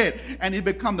from the dead, and he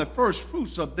become the first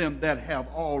fruits of them that have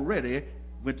already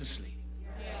went to sleep.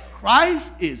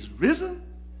 Christ is risen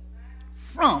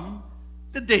from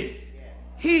the dead.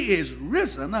 He is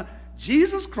risen.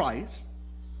 Jesus Christ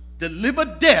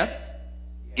delivered death.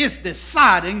 Its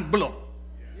deciding blow.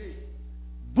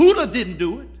 Buddha didn't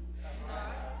do it.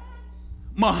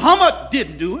 Muhammad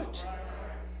didn't do it.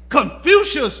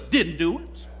 Confucius didn't do it.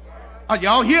 Are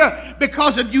y'all here?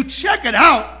 Because if you check it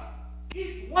out,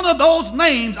 each one of those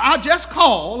names I just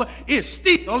called is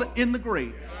still in the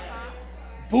grave.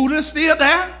 Buddha's still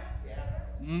there.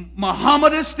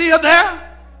 Muhammad is still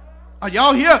there. Are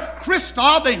y'all here?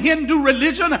 Christos, the Hindu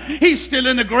religion, he's still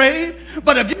in the grave.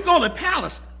 But if you go to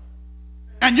Palestine,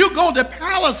 and you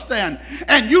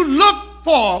look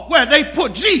for where they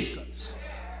put Jesus,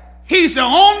 he's the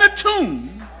only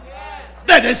tomb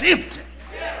that is empty.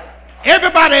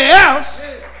 Everybody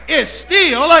else is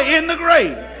still in the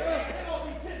grave.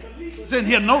 In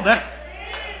here know that.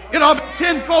 It ought to be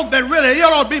 10 folk that really, it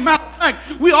ought to be, matter of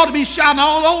fact, we ought to be shouting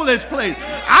all over this place.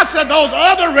 I said those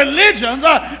other religions,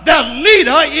 their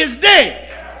leader is dead.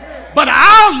 But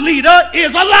our leader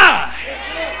is alive.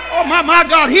 Oh my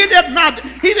God, he did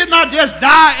not just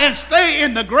die and stay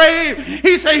in the grave.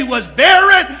 He said he was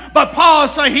buried, but Paul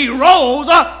said he rose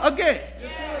again.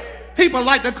 People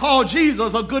like to call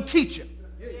Jesus a good teacher.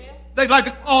 They like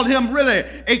to call him really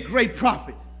a great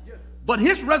prophet. But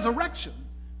his resurrection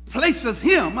places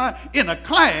him in a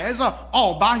class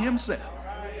all by himself.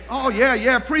 Oh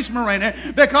yeah, preach Moragne.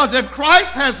 Because if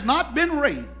Christ has not been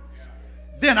raised,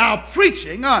 then our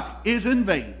preaching is in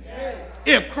vain.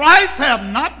 If Christ have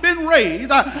not been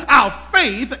raised, our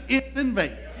faith is in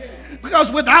vain.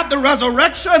 Because without the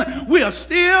resurrection, we'll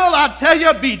still, I tell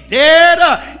you, be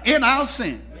dead in our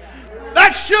sin.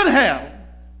 That should have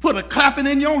put a clapping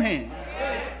in your hand.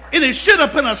 And it should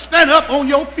have put a stand up on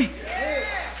your feet.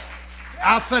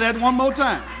 I'll say that one more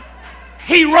time.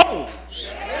 He rose.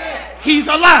 He's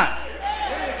alive.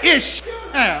 It should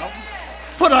have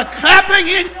put a clapping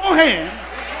in your hand.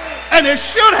 And it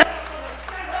should have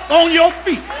on your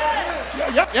feet.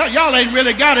 Y'all ain't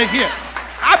really got it here.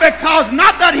 Because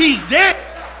not that he's dead,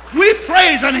 we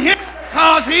praising him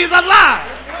because he's alive.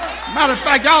 Matter of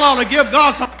fact, y'all ought to give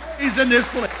God some praise in this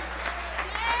place.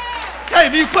 Okay,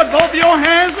 if you put both of your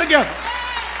hands together,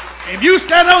 if you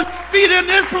stand on your feet in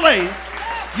this place,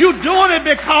 you're doing it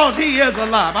because he is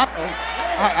alive.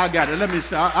 I got it. Let me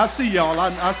see. I see y'all.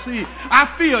 I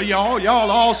feel y'all.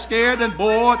 Y'all all scared and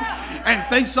bored and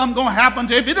think something's going to happen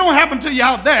to you. If it don't happen to you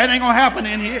out there, it ain't going to happen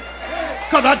in here.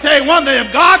 Because I tell you one thing,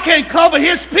 if God can't cover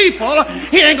his people,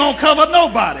 he ain't going to cover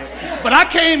nobody. But I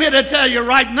came here to tell you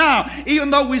right now, even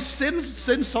though we sit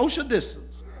social distance,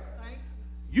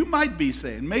 you might be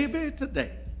saying, maybe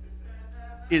today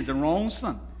is the wrong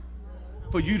Sunday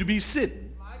for you to be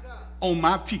sitting on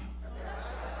my pew.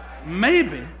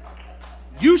 Maybe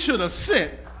you should have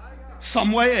sat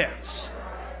somewhere else.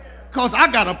 Because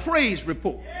I got a praise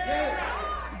report.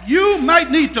 You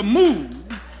might need to move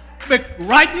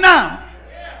right now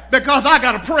because I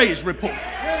got a praise report.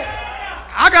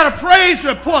 I got a praise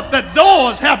report that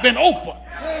doors have been opened.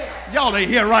 Y'all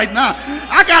ain't here right now.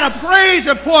 I got a praise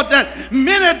report that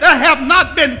many that have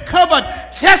not been covered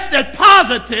tested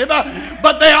positive,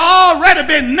 but they already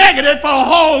been negative for a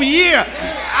whole year.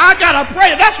 I got a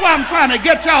praise. That's why I'm trying to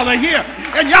get y'all to hear.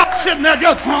 And y'all sitting there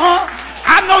just,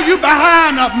 I know you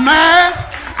behind a mask.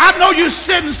 I know you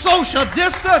sitting social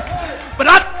distance. But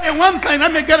I tell you one thing,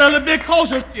 let me get a little bit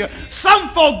closer to you. Some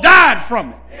folk died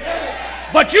from it,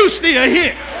 but you still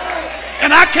here.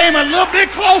 And I came a little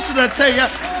bit closer to tell you,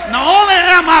 not only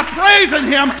am I praising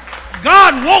him,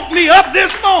 God woke me up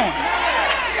this morning.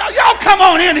 Y'all come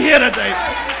on in here today.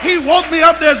 He woke me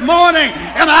up this morning,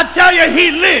 and I tell you,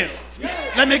 he lives.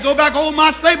 Let me go back over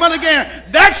my statement again.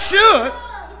 That should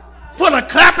put a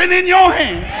clapping in your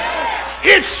hand.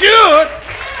 It should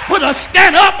put a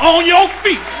stand up on your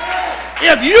feet.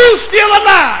 If you still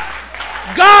alive,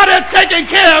 God has taken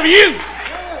care of you.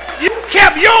 You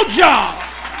kept your job.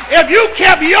 If you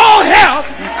kept your health,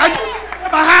 and you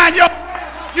behind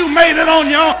you made it on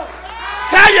your own.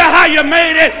 Tell you how you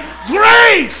made it.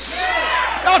 Grace.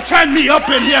 Y'all turn me up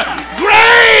in here.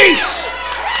 Grace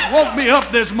woke me up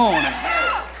this morning.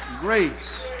 Grace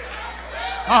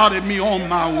started me on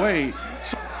my way.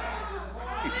 So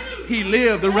he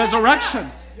lived the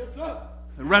resurrection.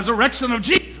 The resurrection of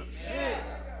Jesus.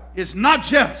 It's not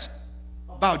just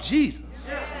about Jesus.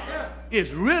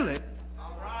 It's really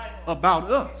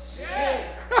about us.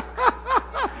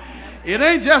 It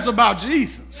ain't just about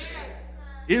Jesus.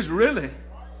 It's really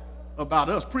about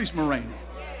us. Preach, Moragne.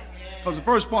 Because the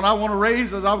first point I want to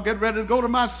raise is I'll get ready to go to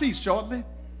my seat shortly.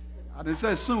 I didn't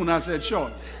say soon, I said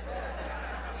shortly.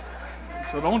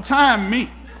 So don't time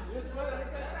me.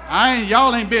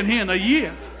 Y'all ain't been here in a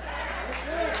year.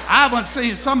 I haven't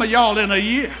seen some of y'all in a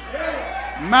year.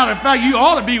 Matter of fact, you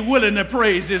ought to be willing to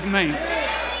praise his name.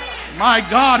 My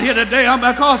God, here today,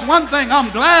 because one thing I'm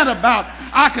glad about,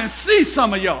 I can see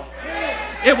some of y'all.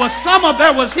 It was some of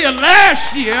that was here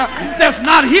last year that's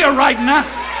not here right now.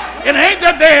 It ain't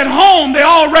that they're at home, they're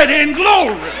already in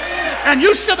glory. And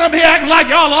you sit up here acting like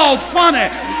y'all all funny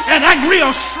and acting real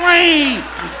strange.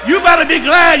 You better be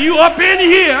glad you up in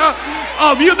here,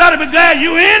 or you better be glad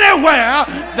you anywhere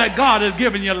that God has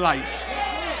given you life.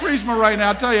 Praise me right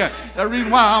now. I tell you, the reason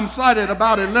why I'm excited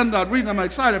about it, Linda, the reason I'm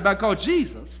excited about it, because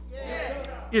Jesus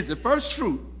is the first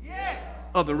fruit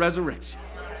of the resurrection.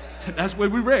 That's what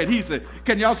we read. He said,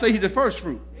 can y'all say he's the first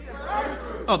fruit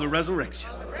of the resurrection?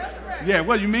 Yeah,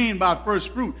 what do you mean by first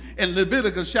fruit? In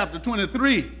Leviticus chapter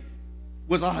 23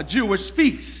 was a Jewish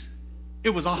feast.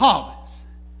 It was a harvest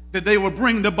that they would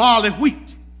bring the barley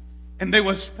wheat and they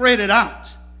would spread it out.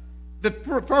 The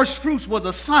first fruits was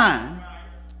a sign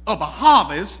of a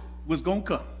harvest was going to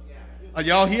come. Are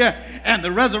y'all here? And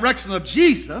the resurrection of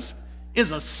Jesus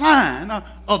is a sign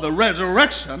of the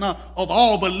resurrection of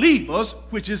all believers,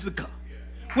 which is to come.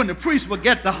 When the priests would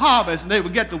get the harvest and they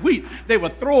would get the wheat, they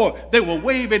would throw it, they would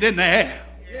wave it in the air.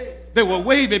 They would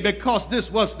wave it because this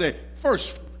was the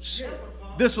first fruits.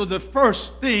 This was the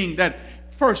first thing, that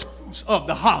first fruits of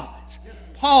the harvest.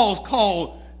 Paul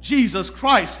called Jesus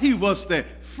Christ, he was the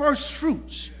first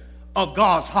fruits of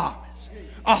God's harvest.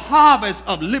 A harvest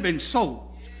of living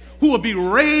souls who will be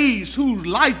raised, whose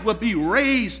life will be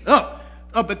raised up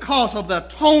because of the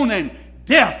atoning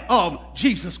death of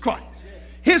Jesus Christ.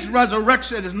 His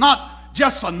resurrection is not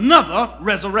just another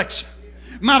resurrection.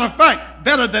 Matter of fact,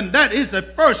 better than that is the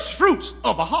first fruits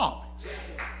of a harvest.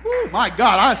 Oh my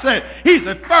God, I said he's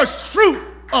the first fruit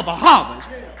of a harvest,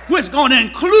 which is going to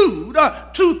include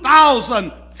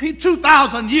 2,000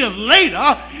 years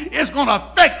later. It's going to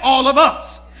affect all of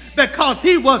us because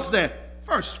he was the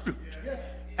first fruit.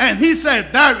 And he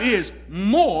said there is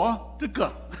more to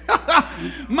come.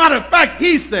 Matter of fact,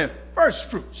 he's the first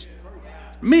fruits.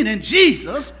 Meaning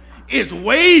Jesus is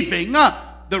waving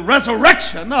the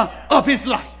resurrection of his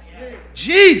life.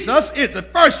 Jesus is the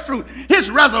first fruit. His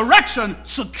resurrection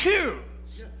secures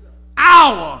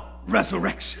our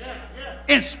resurrection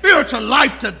in spiritual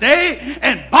life today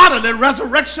and bodily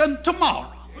resurrection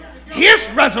tomorrow. His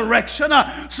resurrection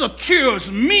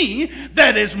secures me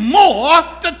that is more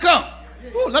to come.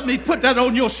 Ooh, let me put that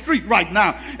on your street right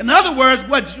now. In other words,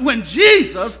 when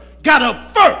Jesus got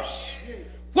up first,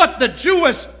 what the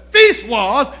Jewish feast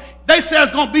was, they said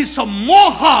there's going to be some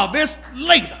more harvest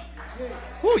later.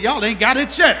 Ooh, y'all ain't got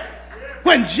it yet.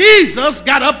 When Jesus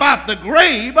got up out the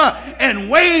grave and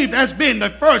waved as being the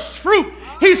first fruit,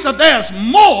 he said there's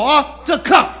more to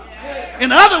come.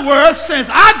 In other words, since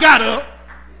I got up,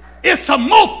 it's some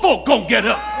more folk gonna get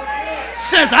up.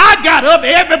 Since I got up,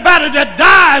 everybody that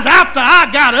dies after I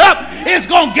got up is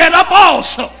going to get up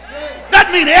also. That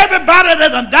means everybody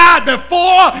that done died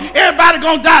before, everybody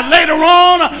going to die later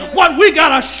on. What we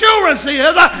got assurance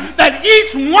is that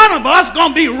each one of us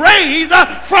going to be raised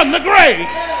from the grave.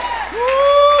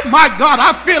 Ooh, my God,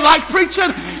 I feel like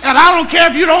preaching, and I don't care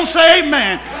if you don't say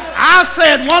amen. I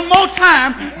said one more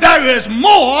time, there is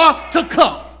more to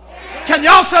come. Can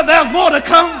y'all say there's more to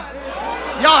come?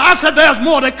 Y'all, I said there's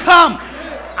more to come.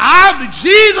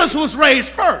 Jesus was raised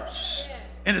first,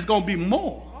 and it's going to be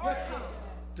more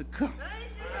to come.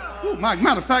 Ooh,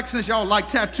 matter of fact, since y'all like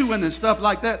tattooing and stuff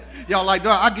like that, y'all like that,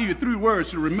 I'll give you 3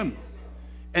 words to remember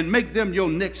and make them your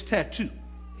next tattoo.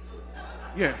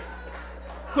 Yeah.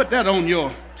 Put that on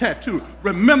your tattoo.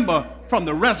 Remember from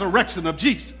the resurrection of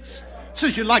Jesus.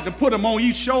 Since you like to put him on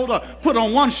each shoulder, put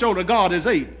on one shoulder, God is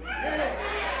able.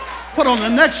 Put on the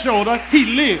next shoulder, he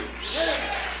lives.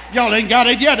 Y'all ain't got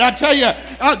it yet. I tell you,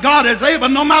 God is able.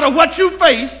 No matter what you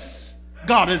face,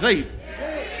 God is able.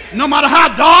 No matter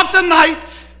how dark the night,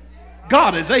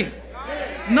 God is able.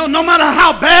 No matter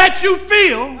how bad you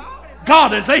feel,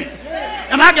 God is able.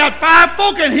 And I got 5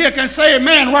 folk in here can say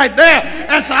amen right there.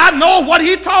 And so I know what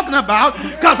he's talking about,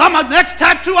 because the next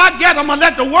tattoo I get, I'm going to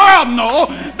let the world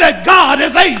know that God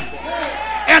is able.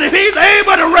 And if he's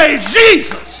able to raise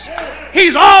Jesus,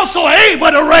 he's also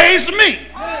able to raise me.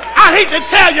 I hate to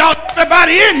tell y'all,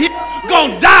 everybody in here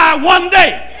going to die one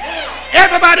day.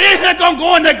 Everybody in here going to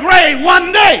go in the grave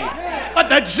one day. But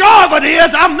the joy of it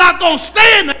is I'm not going to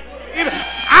stay in the grave.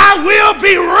 I will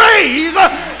be raised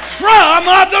from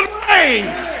the grave.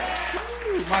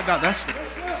 Ooh, my God,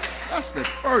 that's the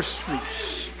first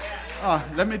fruits.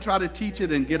 Let me try to teach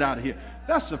it and get out of here.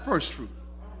 That's the first fruit.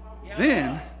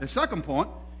 Then the second point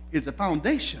is the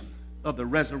foundation of the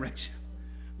resurrection.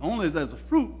 Not only is there a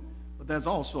fruit, but there's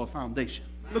also a foundation.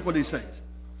 Look what he says.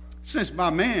 Since by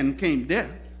man came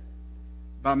death,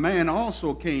 by man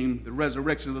also came the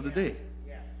resurrection of the dead.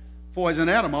 For as in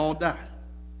Adam all died,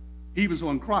 even so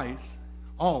in Christ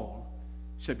all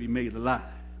shall be made alive.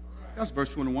 That's verse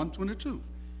 21, 22.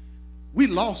 We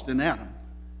lost in Adam,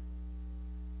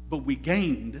 but we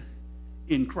gained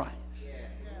in Christ.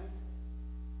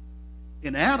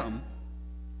 In Adam,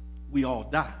 we all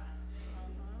died.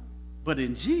 But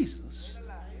in Jesus,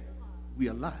 we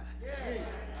are alive.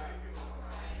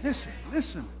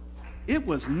 Listen. It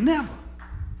was never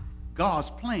God's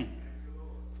plan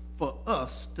for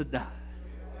us to die.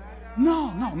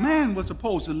 No, man was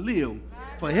supposed to live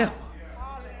forever.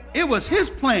 It was his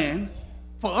plan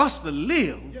for us to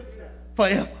live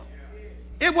forever.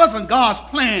 It wasn't God's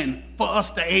plan for us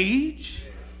to age.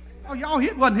 Oh, y'all,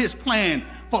 it wasn't his plan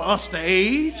for us to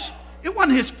age. It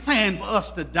wasn't his plan for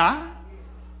us to die.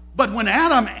 But when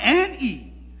Adam and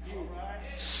Eve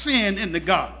sinned in the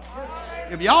garden,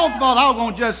 if y'all thought I was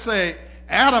going to just say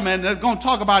Adam and they're going to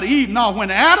talk about Eve, no, when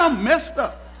Adam messed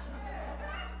up,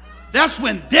 that's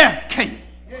when death came.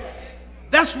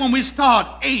 That's when we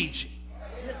start aging.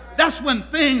 That's when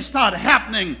things start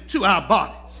happening to our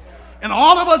bodies. And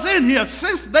all of us in here,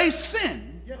 since they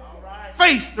sinned,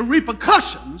 face the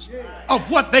repercussions of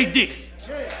what they did.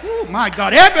 Oh, my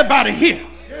God, everybody here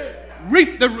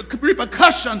reap the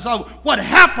repercussions of what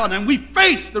happened, and we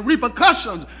face the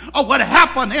repercussions of what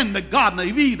happened in the Garden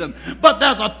of Eden. But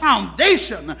there's a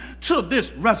foundation to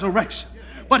this resurrection.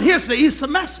 But here's the Easter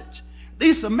message. The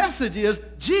Easter message is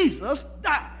Jesus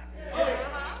died.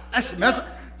 That's the message.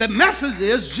 The message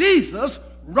is Jesus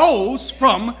rose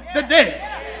from the dead.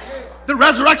 The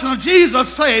resurrection of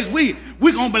Jesus says we're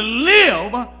going to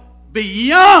live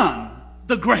beyond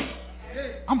the grave.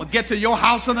 I'm going to get to your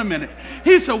house in a minute.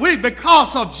 He said,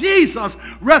 because of Jesus'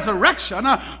 resurrection,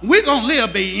 we're going to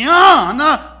live beyond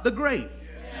the grave.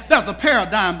 There's a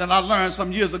paradigm that I learned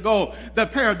some years ago.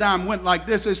 That paradigm went like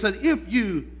this. It said, if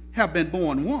you have been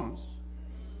born once,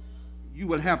 you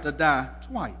will have to die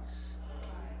twice.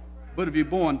 But if you're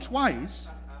born twice,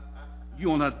 you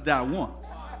don't have to die once.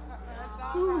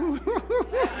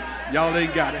 Y'all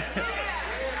ain't got it.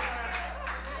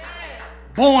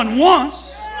 Born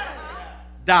once,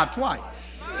 die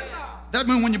twice. That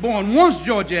means when you're born once,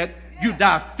 Georgette, you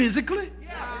die physically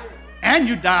and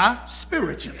you die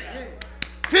spiritually.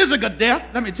 Physical death,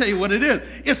 let me tell you what it is.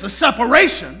 It's a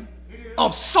separation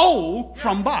of soul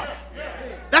from body.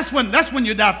 That's when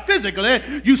you die physically.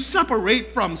 You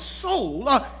separate from soul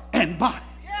and body.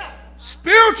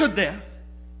 Spiritual death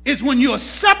is when you are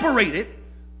separated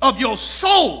of your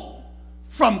soul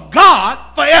from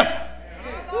God forever.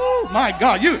 Oh my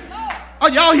God, are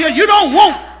y'all here? You don't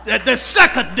want the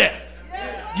second death.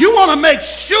 You want to make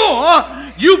sure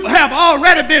you have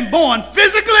already been born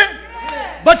physically,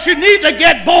 but you need to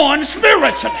get born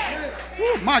spiritually.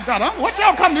 Oh my God, what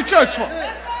y'all come to church for?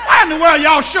 Why in the world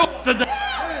y'all show up today?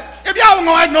 If y'all don't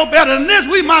act no better than this,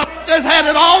 we might have just had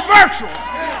it all virtual.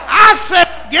 I said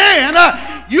again,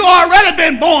 you already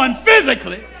been born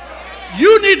physically.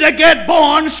 You need to get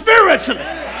born spiritually.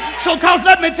 So, cause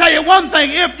let me tell you one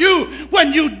thing,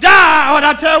 when you die, what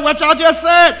I tell you what y'all just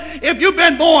said, if you've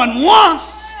been born once,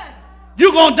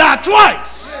 you're going to die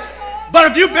twice.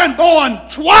 But if you've been born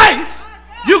twice,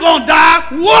 you're going to die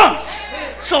once.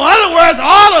 So in other words,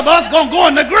 all of us going to go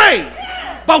in the grave.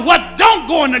 But what don't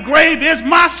go in the grave is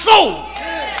my soul.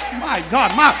 My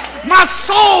God, my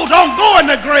soul don't go in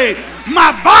the grave.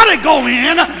 My body go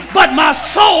in, but my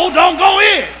soul don't go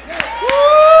in.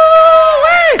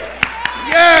 Woo-wee.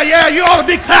 Yeah, you ought to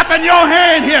be clapping your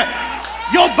hand here.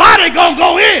 Your body gonna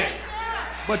go in,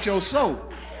 but your soul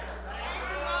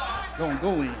gonna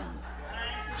go in.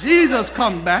 Jesus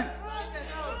come back,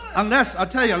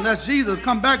 unless Jesus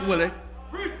come back with it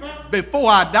before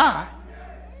I die,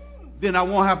 then I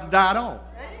won't have to die at all.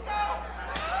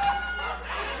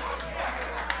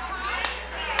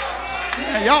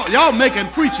 Man, y'all making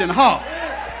preaching hard.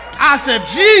 I said,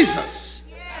 Jesus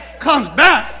comes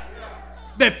back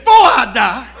before I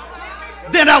die,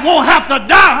 then I won't have to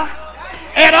die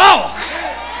at all.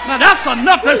 Now that's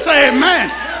enough to say amen.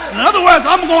 In other words,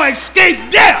 I'm going to escape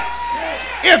death.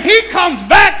 If he comes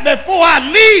back before I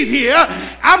leave here,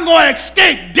 I'm going to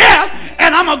escape death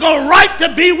and I'm going to go right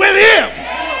to be with him.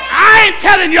 I ain't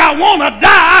telling you I want to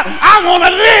die. I want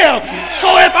to live.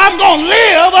 So if I'm going to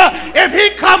live, if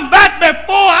he come back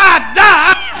before I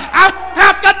die, I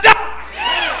have to die.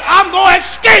 I'm going to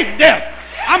escape death.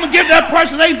 I'm going to give that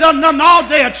person that ain't done nothing all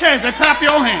day a chance to clap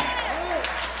your hand.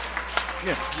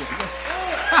 Yeah.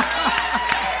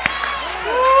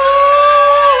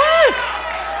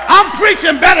 I'm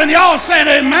preaching better than y'all saying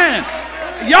amen.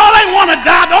 Y'all ain't want to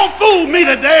die. Don't fool me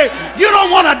today. You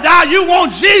don't want to die. You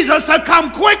want Jesus to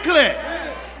come quickly.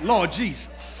 Lord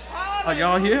Jesus. Are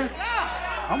y'all here?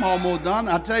 I'm almost done.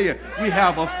 I tell you, we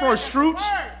have a first fruits.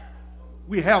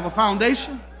 We have a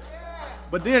foundation.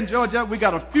 But then, Georgia, we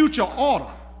got a future order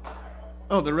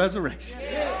of the resurrection.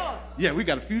 Yeah, we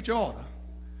got a future order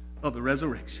of the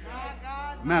resurrection.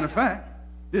 Matter of fact,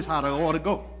 this is how the order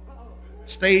go.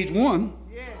 Stage 1,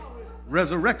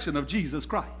 resurrection of Jesus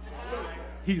Christ.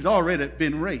 He's already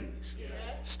been raised.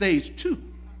 Stage 2,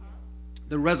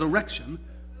 the resurrection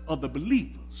of the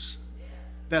believers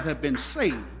that have been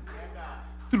saved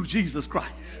through Jesus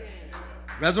Christ.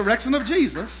 Resurrection of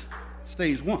Jesus,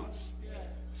 stage 1.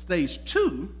 Stage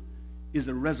 2 is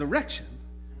the resurrection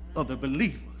of the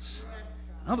believers.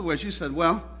 In other words, you said,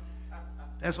 well,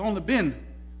 there's only been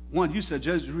one. You said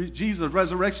Jesus'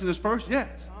 resurrection is first? Yes.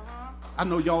 I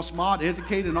know y'all smart,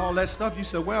 educated, and all that stuff. You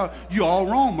said, well, you're all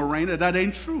wrong, Moragne. That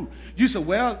ain't true. You said,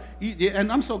 well,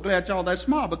 and I'm so glad y'all that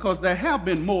smart because there have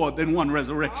been more than one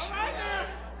resurrection.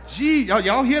 Gee,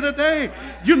 y'all here today?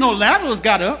 You know Lazarus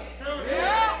got up.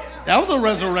 That was a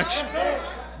resurrection.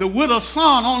 The widow's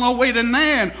son on her way to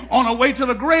Nan, on her way to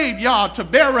the graveyard to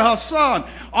bury her son.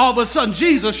 All of a sudden,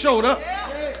 Jesus showed up.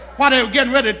 While they were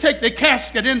getting ready to take the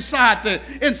casket inside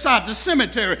the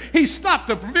cemetery, he stopped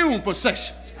the funeral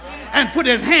processions and put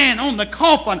his hand on the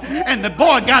coffin, and the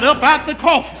boy got up out the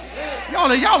coffin. Y'all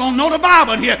don't know the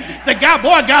Bible here. The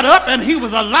boy got up and he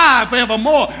was alive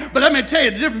forevermore. But let me tell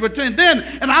you the difference between then,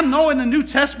 and I know in the New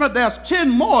Testament there's 10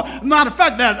 more. Matter of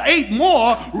fact, there's 8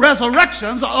 more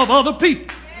resurrections of other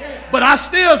people. But I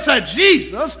still say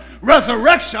Jesus'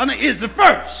 resurrection is the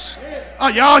first.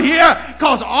 Are y'all here?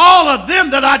 Because all of them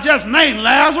that I just named,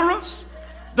 Lazarus,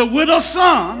 the widow's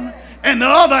son, and the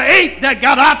other 8 that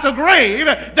got out the grave,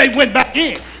 they went back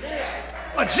in.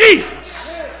 But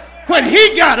Jesus, when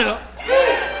he got up,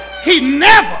 he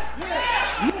never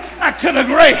went back to the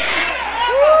grave.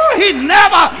 He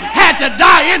never had to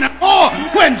die anymore.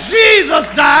 When Jesus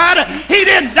died, he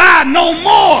didn't die no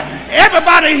more.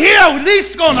 Everybody here at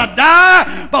least gonna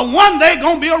die, but one day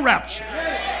gonna be a rapture.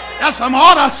 That's some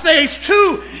order. Stage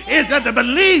 2 is that the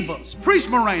believers, priest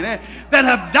Moragne, that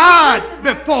have died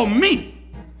before me,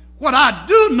 what I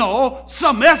do know,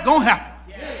 something else gonna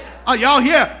happen. Are y'all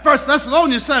here? 1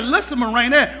 Thessalonians said, listen,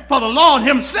 Moragne, for the Lord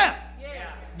himself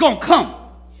gonna come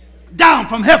down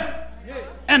from heaven,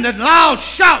 and the loud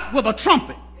shout with a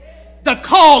trumpet, the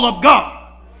call of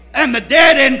God, and the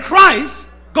dead in Christ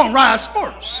gonna rise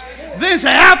first. Then say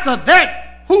after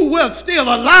that, who will still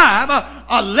alive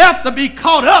are left to be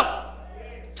caught up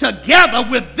together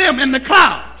with them in the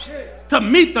clouds to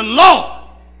meet the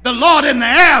Lord in the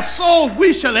air, so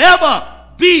we shall ever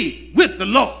be with the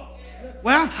Lord.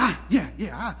 Well,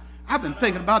 I've been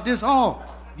thinking about this all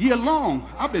year long.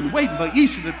 I've been waiting for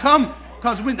Easter to come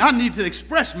because I need to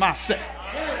express myself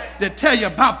to tell you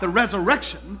about the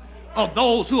resurrection of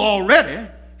those who already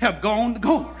have gone to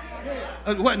glory.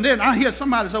 And then I hear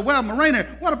somebody say, well, Moragne,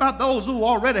 what about those who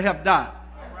already have died?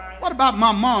 What about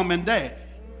my mom and dad?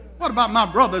 What about my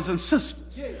brothers and sisters?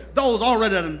 Those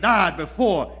already that have died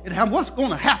before it happened. What's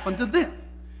going to happen to them?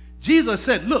 Jesus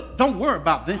said, look, don't worry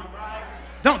about them.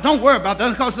 Don't worry about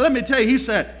them, because let me tell you, he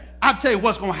said, I'll tell you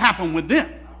what's going to happen with them.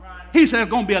 He said it's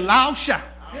going to be a loud shout.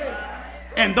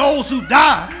 And those who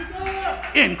die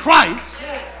in Christ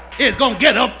is going to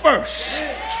get up first.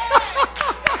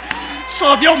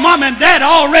 So if your mom and dad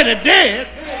are already dead,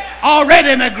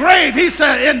 already in the grave, he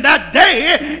said in that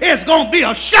day it's going to be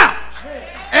a shout.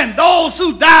 And those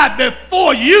who died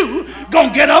before you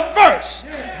gonna get up first.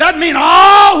 That means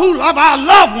all who love our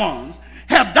loved ones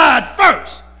have died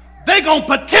first. They gonna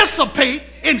participate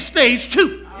in stage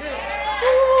 2.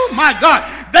 Oh my God.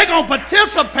 They gonna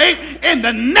participate in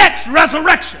the next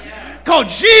resurrection.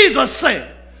 Because Jesus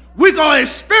said we're gonna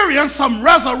experience some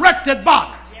resurrected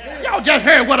bodies. Y'all just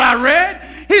heard what I read.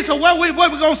 He said, what we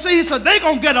gonna see? He said, they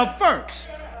gonna get up first.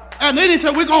 And then he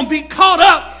said, we're gonna be caught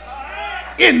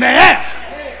up in the air.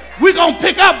 We're going to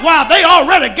pick up while they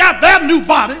already got their new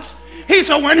bodies. He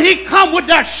said when he come with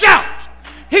that shout,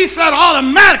 he said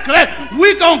automatically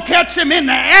we're going to catch him in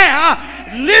the air.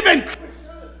 Living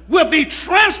will be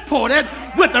transported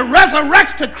with the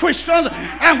resurrected Christians,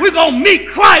 and we're going to meet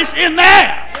Christ in the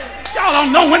air. Y'all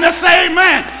don't know when to say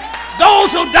amen.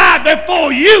 Those who died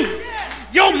before you,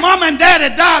 your mom and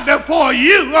daddy died before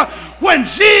you, when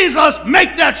Jesus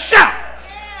make that shout,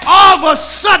 all of a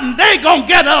sudden they going to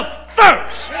get up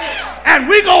first, and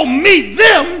we're going to meet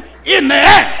them in the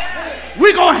air.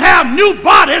 We're going to have new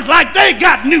bodies like they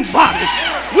got new bodies.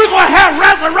 We're going to have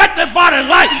resurrected bodies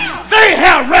like they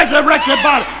have resurrected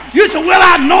bodies. You say, will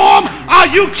I know them? Are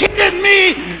you kidding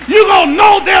me? You're going to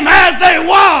know them as they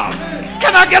were.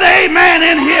 Can I get an amen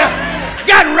in here?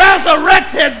 Got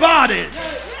resurrected bodies.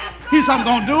 He said, I'm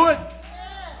going to do it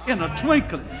in a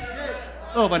twinkling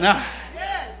of an eye.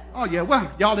 Oh, yeah, well,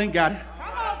 y'all ain't got it.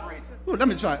 Ooh, let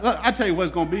me try it. Look, I tell you what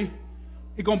it's going to be.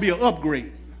 It's going to be an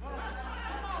upgrade.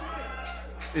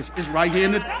 It's right here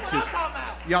in the Texas.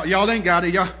 Y'all ain't got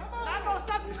it, y'all.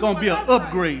 It's going to be an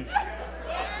upgrade.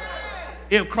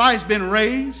 If Christ been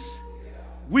raised,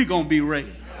 we're going to be raised.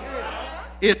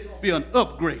 It'll be an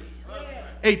upgrade.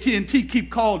 AT&T keep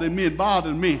calling me and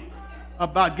bothering me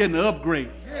about getting an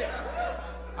upgrade.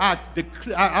 I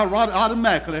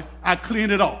automatically, I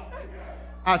clean it off.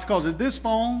 I said, because if this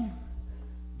phone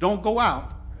don't go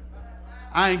out,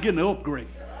 I ain't getting an upgrade.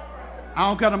 I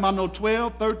don't care about no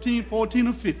 12, 13, 14,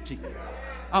 or 15.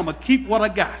 I'm going to keep what I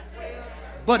got.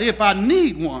 But if I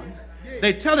need one,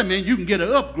 they telling me you can get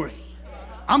an upgrade.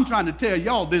 I'm trying to tell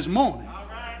y'all this morning,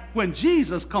 when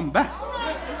Jesus come back,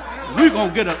 we're going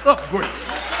to get an upgrade.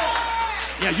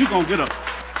 Yeah, you're going to get an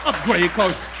upgrade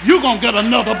because you're going to get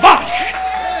another body.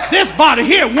 This body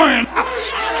here wearing out.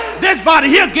 This body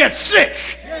here gets sick.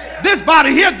 This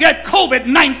body here get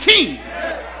COVID-19.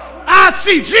 I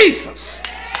see Jesus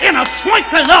in a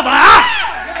twinkling of an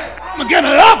eye. I'm going to get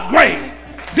an upgrade.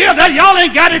 Bill, y'all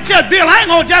ain't got it yet. Bill, I ain't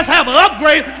going to just have an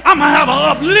upgrade. I'm going to have an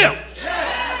uplift.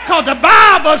 Because the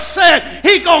Bible said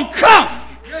he going to come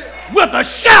with a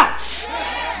shout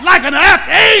like an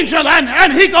archangel,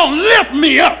 and he going to lift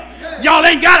me up. Y'all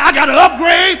ain't got it. I got an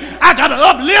upgrade. I got an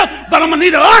uplift, but I'm going to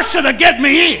need an usher to get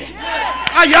me in.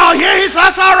 Are y'all here? He said,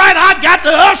 that's all right. I got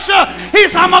the usher. He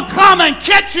said, I'm going to come and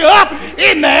catch you up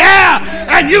in the air,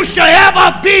 and you shall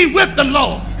ever be with the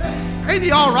Lord. Ain't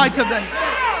he all right today?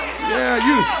 Yeah,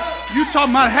 you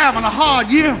talking about having a hard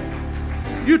year.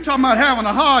 You talking about having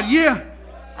a hard year.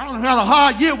 I don't have a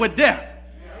hard year with death.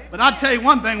 But I tell you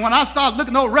one thing, when I start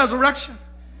looking at resurrection,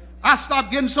 I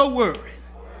stop getting so worried.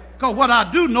 Because what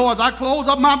I do know is I close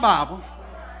up my Bible,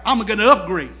 I'm going to get an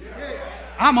upgrade.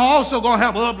 I'm also going to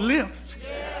have an uplift.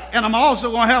 And I'm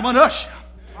also going to have an usher.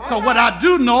 Because what I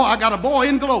do know, I got a boy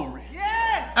in glory.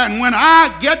 And when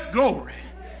I get glory,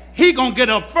 he going to get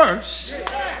up first.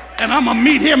 And I'm going to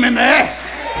meet him in the air.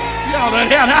 Y'all are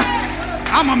here now.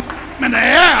 I'm going to meet him in the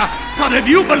air. Because if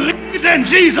you believe in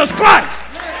Jesus Christ,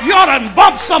 you ought to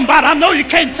bump somebody. I know you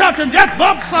can't touch him. Just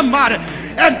bump somebody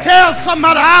and tell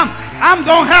somebody I'm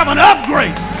going to have an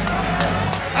upgrade.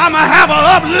 I'm going to have an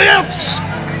uplift.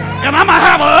 And I'm going to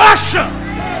have an usher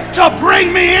to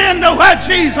bring me into where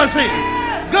Jesus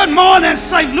is. Good morning,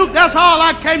 St. Luke. That's all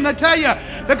I came to tell you.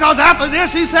 Because after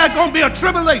this, he said, going to be a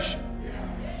tribulation.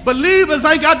 Believers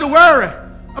ain't got to worry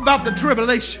about the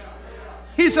tribulation.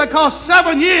 He said, because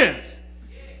 7 years,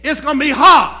 it's going to be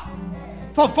hard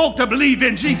for folk to believe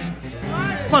in Jesus.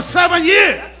 For 7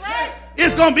 years,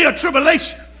 it's going to be a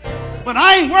tribulation. But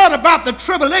I ain't worried about the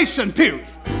tribulation period.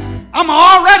 I'm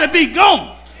already be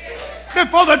gone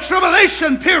before the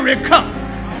tribulation period comes.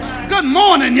 Good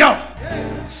morning, y'all.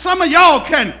 Some of y'all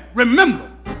can remember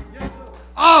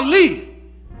Ali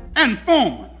and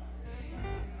Foreman.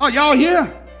 Are y'all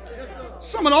here?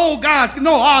 Some of the old guys can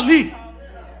know Ali,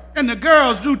 and the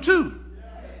girls do too.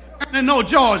 And they know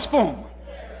George Foreman.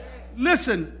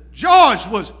 Listen, George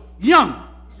was young,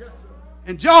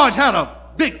 and George had a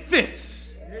big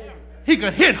fist. He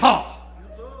could hit hard.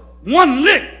 One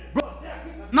lick,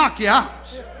 knock you out.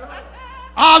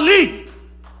 Ali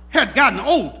had gotten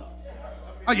older.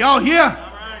 Are y'all here?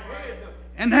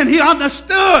 And then he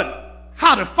understood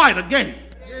how to fight a game.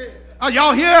 Are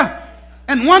y'all here?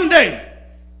 And one day,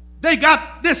 they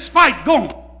got this fight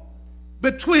going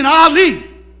between Ali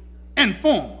and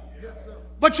Foreman.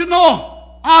 But you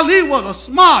know, Ali was a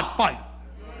smart fighter.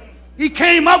 He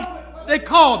came up, they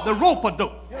called the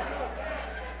rope-a-dope.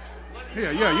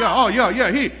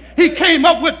 He came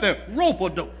up with the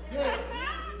rope-a-dope.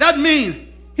 That means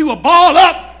he would ball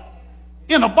up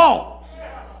in a ball.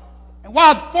 And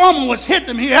while Foreman was hitting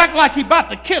him, he acted like he about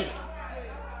to kill him.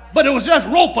 But it was just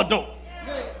rope-a-dope.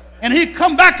 And he'd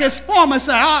come back as Foreman and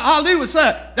say, Ali would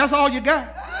say, that's all you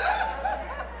got?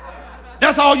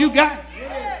 That's all you got?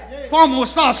 Foreman would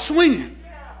start swinging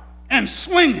and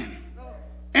swinging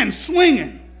and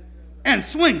swinging and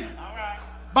swinging.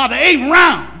 By the eighth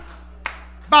round,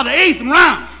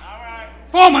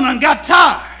 Foreman done got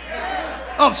tired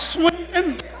of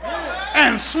swinging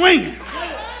and swinging.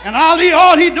 And Ali,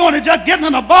 all he doing is just getting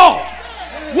in the ball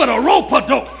with a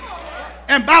rope-a-dope.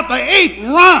 And about the eighth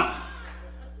round,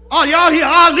 oh, y'all hear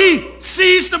Ali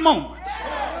seized the moment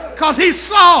because he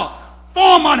saw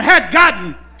Foreman had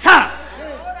gotten tired.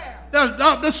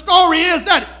 The story is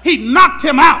that he knocked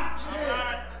him out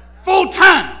 4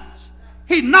 times.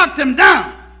 He knocked him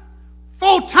down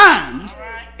 4 times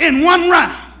in one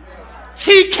round.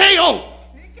 TKO.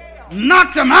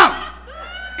 Knocked him out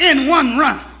in one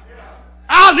round.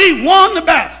 Ali won the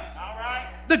battle.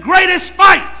 The greatest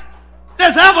fight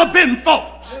there's ever been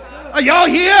fought. Are y'all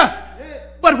here?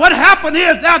 But what happened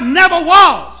is there never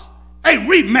was a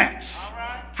rematch.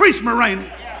 Priest Moragne.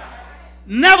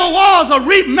 Never was a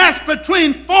rematch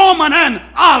between Foreman and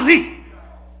Ali.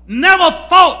 Never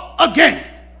fought again.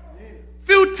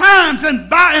 Few times in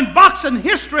boxing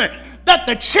history that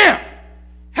the champ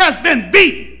has been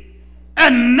beaten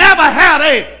and never had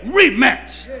a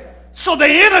rematch. So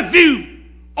they interviewed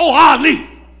Ali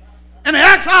and they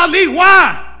asked Ali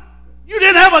why you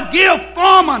didn't ever give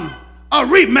Foreman a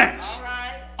rematch.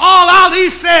 All Ali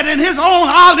said in his own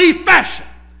Ali fashion,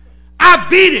 I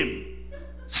beat him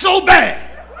so bad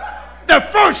the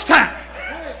first time.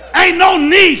 Ain't no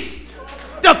need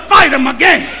to fight him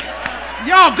again.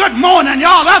 Y'all, good morning,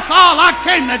 y'all. That's all I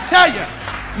came to tell you.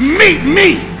 Meet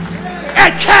me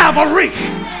at Calvary.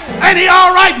 Ain't he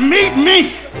all right? Meet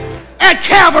me at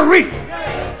Calvary.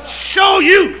 Show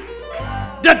you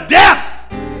the death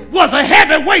was a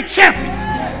heavyweight champion.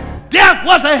 Death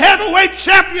was a heavyweight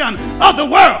champion of the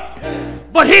world.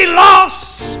 But he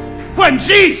lost when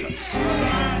Jesus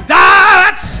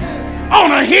died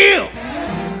on a hill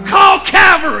called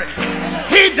Calvary.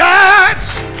 He died,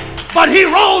 but he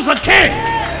rose again.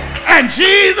 And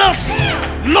Jesus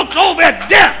looked over at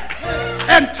death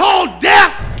and told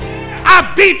death,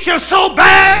 I beat you so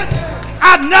bad,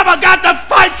 I never got to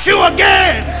fight you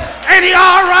again. Ain't he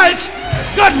all right?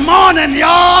 Good morning,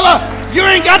 y'all. You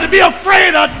ain't got to be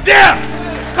afraid of death,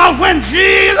 because when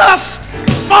Jesus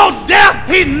fought death,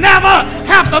 he never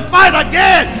have to fight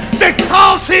again.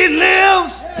 Because he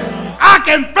lives, I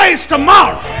can face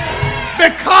tomorrow.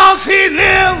 Because he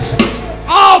lives,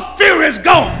 all fear is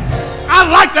gone. I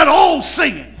like that old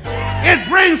singing. It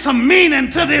brings some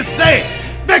meaning to this day.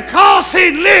 Because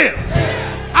he lives,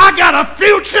 I got a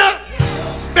future.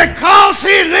 Because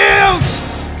he lives,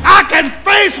 I can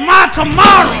face my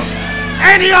tomorrows.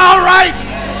 Ain't he all right?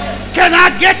 Can I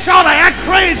get y'all to act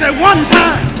crazy one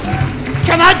time?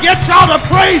 Can I get y'all to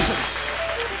praise him?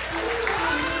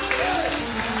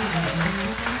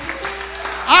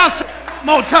 I'll say it one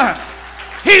more time.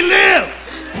 He lives.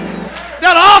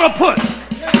 That ought to put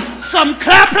some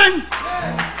clapping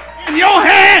in your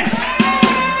hand.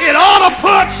 It ought to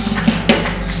put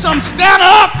some stand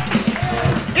up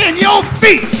in your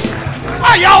feet.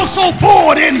 Why y'all so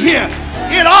bored in here?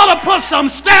 It ought to put some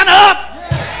stand up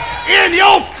in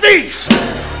your feet.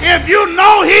 If you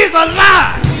know he's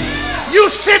alive, you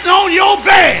sitting on your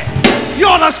bed, you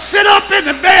ought to sit up in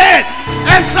the bed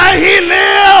and say, he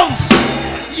lives.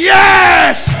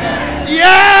 Yes,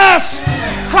 yes,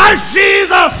 Christ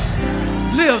Jesus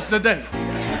lives today.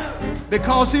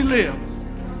 Because he lives,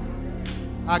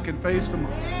 I can face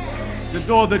tomorrow. The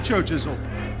door of the church is open.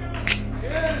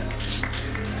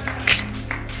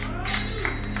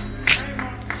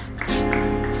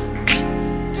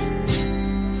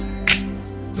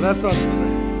 Bless us today.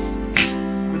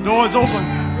 The door is open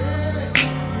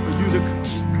for you to come.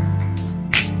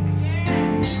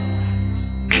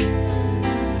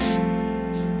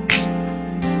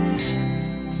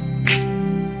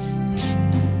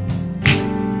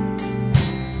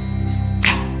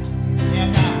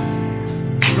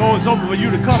 The door is open for you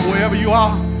to come wherever you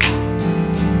are.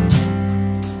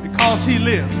 Because he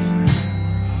lives.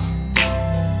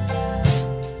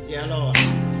 Yeah, Lord.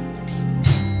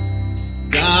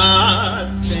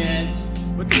 God sent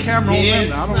But the camera on them.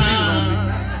 I don't need it on me.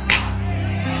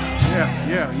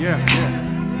 Yeah.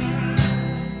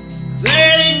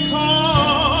 They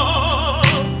call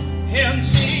him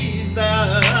Jesus.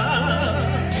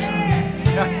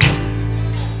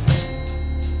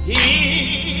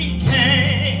 He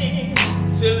came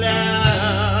to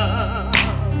love.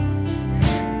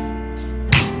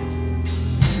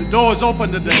 The door is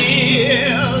open today.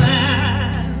 Heal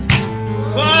and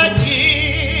forgive.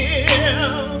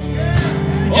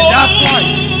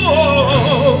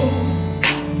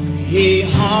 He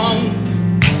hung,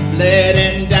 bled,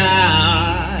 and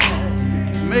died.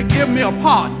 May give me a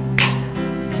part.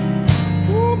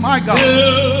 Oh my God.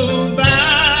 To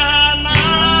buy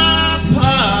my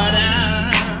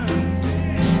pardon.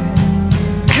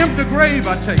 Empty grave,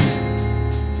 I tell you.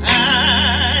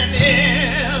 An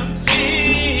empty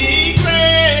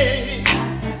grave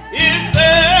is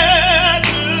there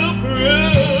to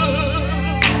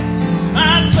prove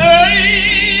my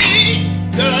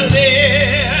Savior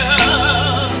lives.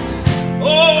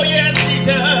 Oh yes, he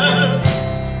does.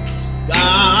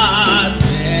 God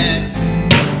sent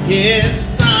his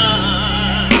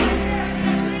son.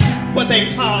 What they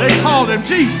called him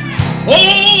Jesus.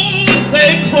 Oh,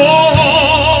 they call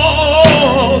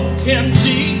him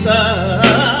Jesus.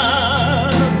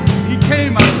 He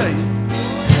came, I tell you.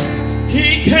 He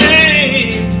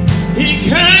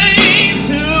came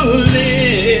to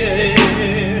live.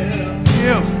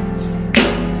 Yeah.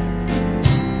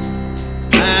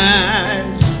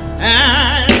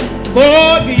 And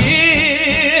forgive.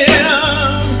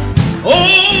 Oh,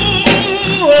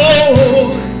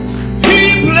 he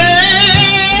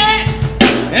bled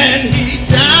and he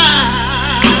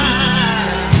died.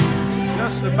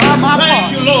 Just to buy my Thank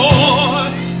part. you,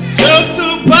 Lord, just to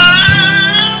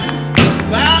buy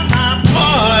my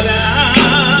pardon.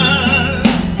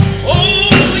 Oh,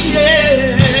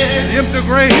 yeah. Empty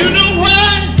grave. You know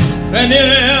what? An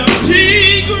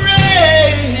empty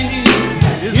grave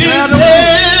is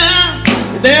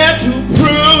there to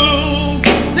prove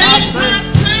that my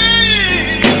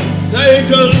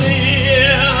Savior lives.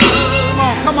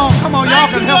 Come on. Y'all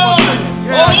can help us sing.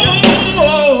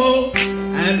 Oh,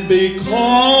 and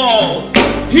because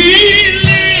he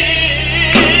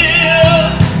lives,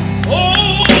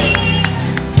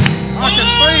 I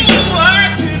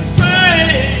can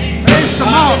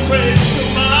praise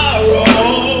tomorrow.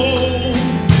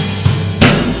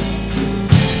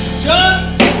 Just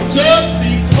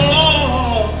because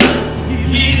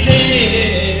he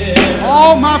lives.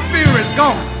 All my fear is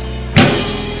gone.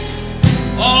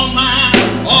 All my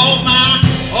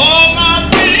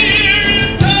fear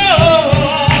is gone.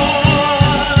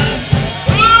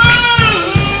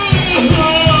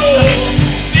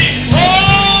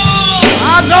 Because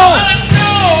I know.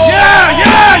 Yeah.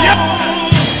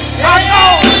 I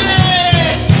know.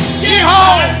 He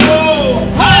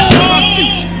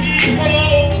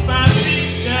holds my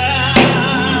future.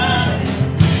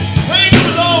 Thank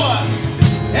you, Lord.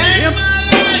 And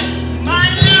my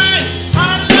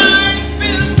life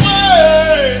is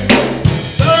worth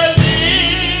the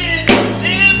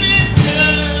living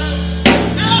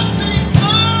just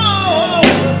because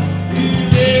he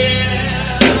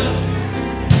lives.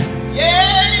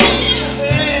 Yeah.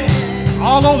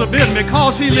 all over the building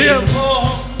because he lives.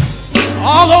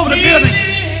 All over the building.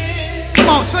 Come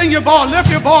on, sing your voice. Lift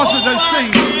your voices and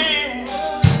sing.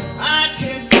 I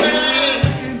can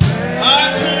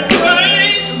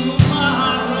praise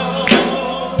tomorrow.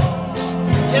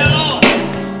 Yeah, Lord.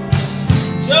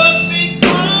 Just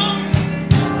because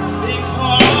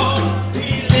he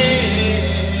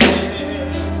lives.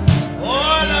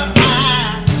 All of my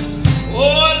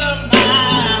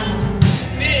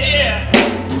fear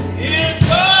is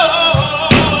gone.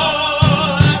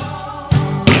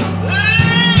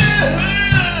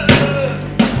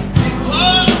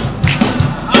 Because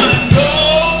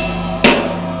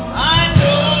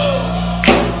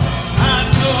I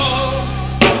know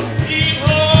he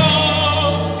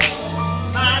holds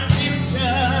my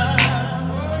future.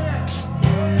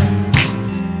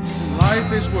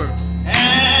 Life is worth.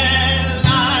 And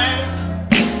life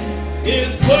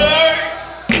is worth.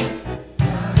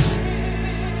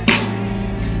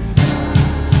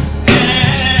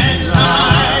 And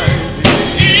life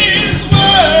is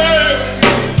worth.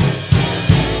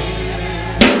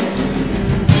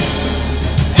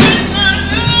 And my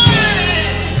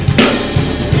life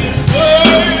is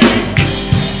worth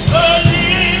the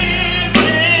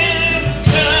living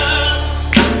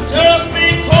just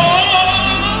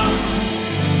because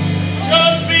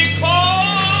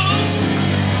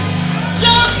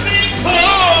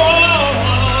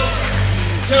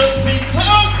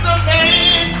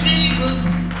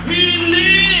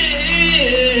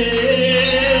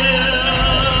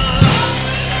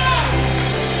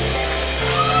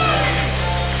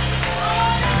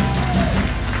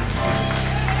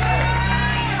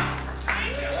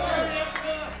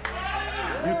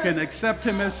accept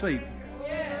him as Savior.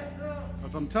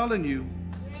 Because I'm telling you,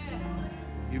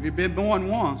 if you've been born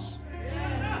once,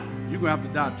 you're going to have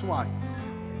to die twice.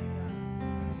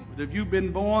 But if you've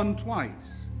been born twice,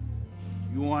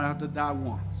 you won't have to die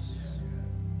once.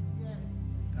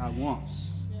 Die once.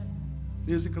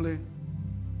 Physically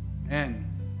and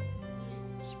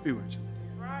spiritually.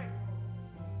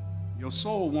 Your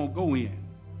soul won't go in.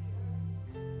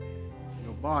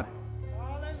 Your body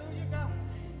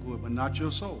will, but not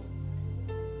your soul.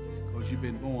 Because you've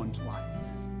been born twice.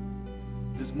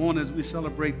 This morning as we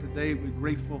celebrate today, we're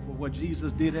grateful for what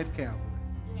Jesus did at Calvary.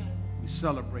 We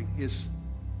celebrate his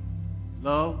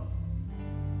love,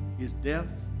 his death.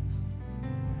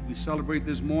 We celebrate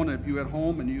this morning, if you're at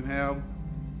home and you have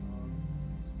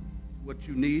what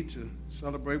you need to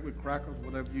celebrate with crackers,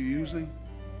 whatever you're using.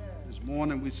 This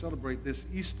morning we celebrate this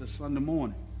Easter Sunday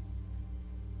morning.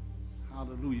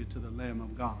 Hallelujah to the Lamb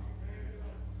of God,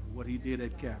 for what he did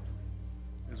at Calvary.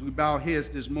 As we bow our heads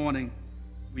this morning,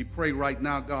 we pray right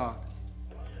now, God,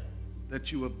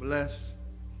 that you will bless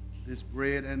this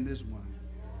bread and this wine.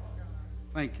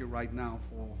 Thank you right now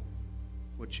for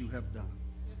what you have done.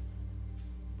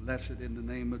 Bless it in the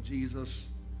name of Jesus.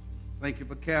 Thank you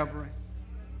for Calvary.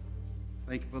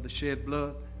 Thank you for the shed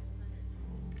blood.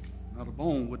 Not a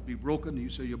bone would be broken. You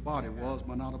say your body was,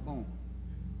 but not a bone.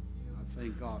 I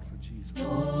thank God for Jesus.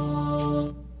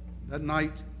 That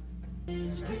night,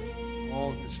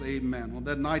 all can say amen. On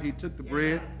that night, he took the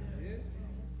bread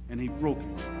and he broke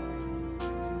it.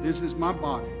 Said, this is my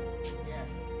body.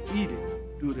 Eat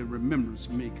it. Do it in remembrance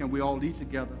of me. Can we all eat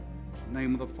together? In the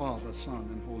name of the Father, Son,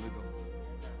 and Holy Ghost.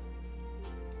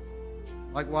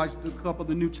 Likewise, the cup of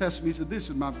the New Testament, he said, this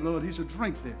is my blood. He said,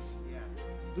 drink this.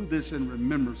 Do this in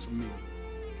remembrance of me.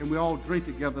 Can we all drink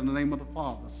together in the name of the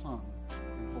Father, Son,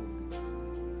 and Holy Ghost?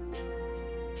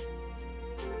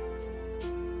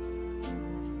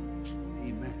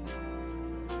 Amen.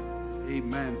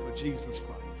 Amen for Jesus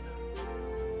Christ.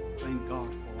 Thank God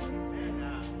for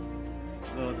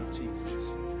the blood of Jesus.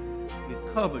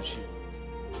 It covers you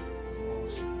from all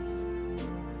sins.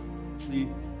 See,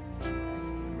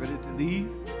 ready to leave?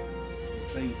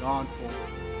 Thank God for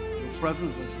your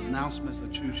presence. There's announcements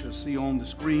that you shall see on the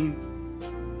screen.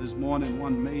 This morning,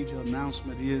 one major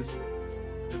announcement is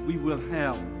that we will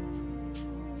have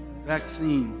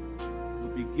vaccine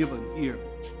will be given here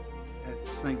at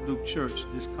St. Luke Church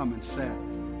this coming Saturday,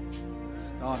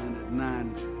 starting at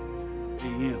 9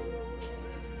 a.m.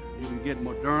 You can get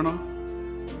Moderna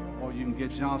or you can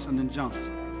get Johnson &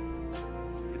 Johnson.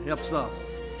 It helps us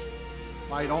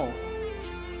fight off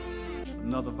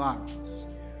another virus.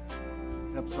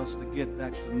 It helps us to get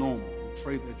back to normal. We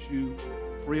pray that you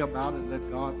pray about it. Let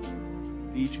God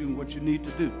lead you in what you need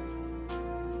to do.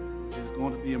 It's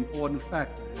going to be an important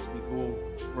factor as we go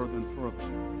further and further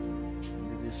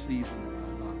into this season of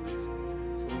our lives.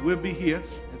 So we'll be here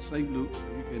at St. Luke.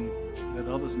 You can let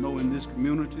others know in this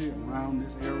community, around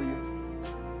this area,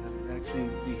 that the vaccine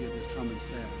will be here this coming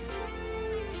Saturday,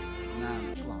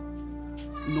 9 o'clock.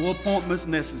 No appointments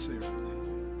necessary.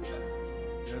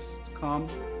 Just come,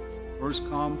 first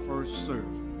serve.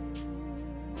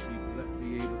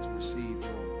 Be able to receive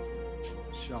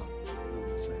your shot on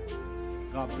the Saturday.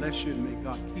 God bless you and may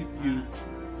God keep you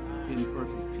in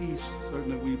perfect peace.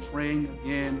 Certainly we're praying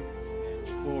again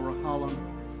for Holland,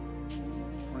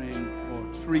 praying for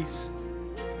Treese.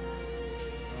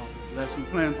 God bless him.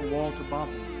 Praying for Walter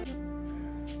Bobby.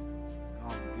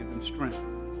 God give him strength.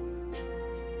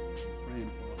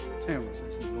 Praying for Terrence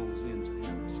as he goes into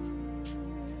Harrison.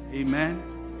 Amen.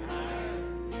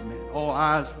 Amen. All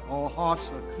eyes, all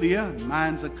hearts are clear,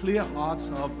 minds are clear, hearts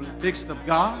are fixed of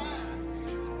God.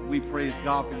 We praise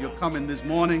God for your coming this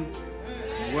morning,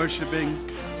 worshiping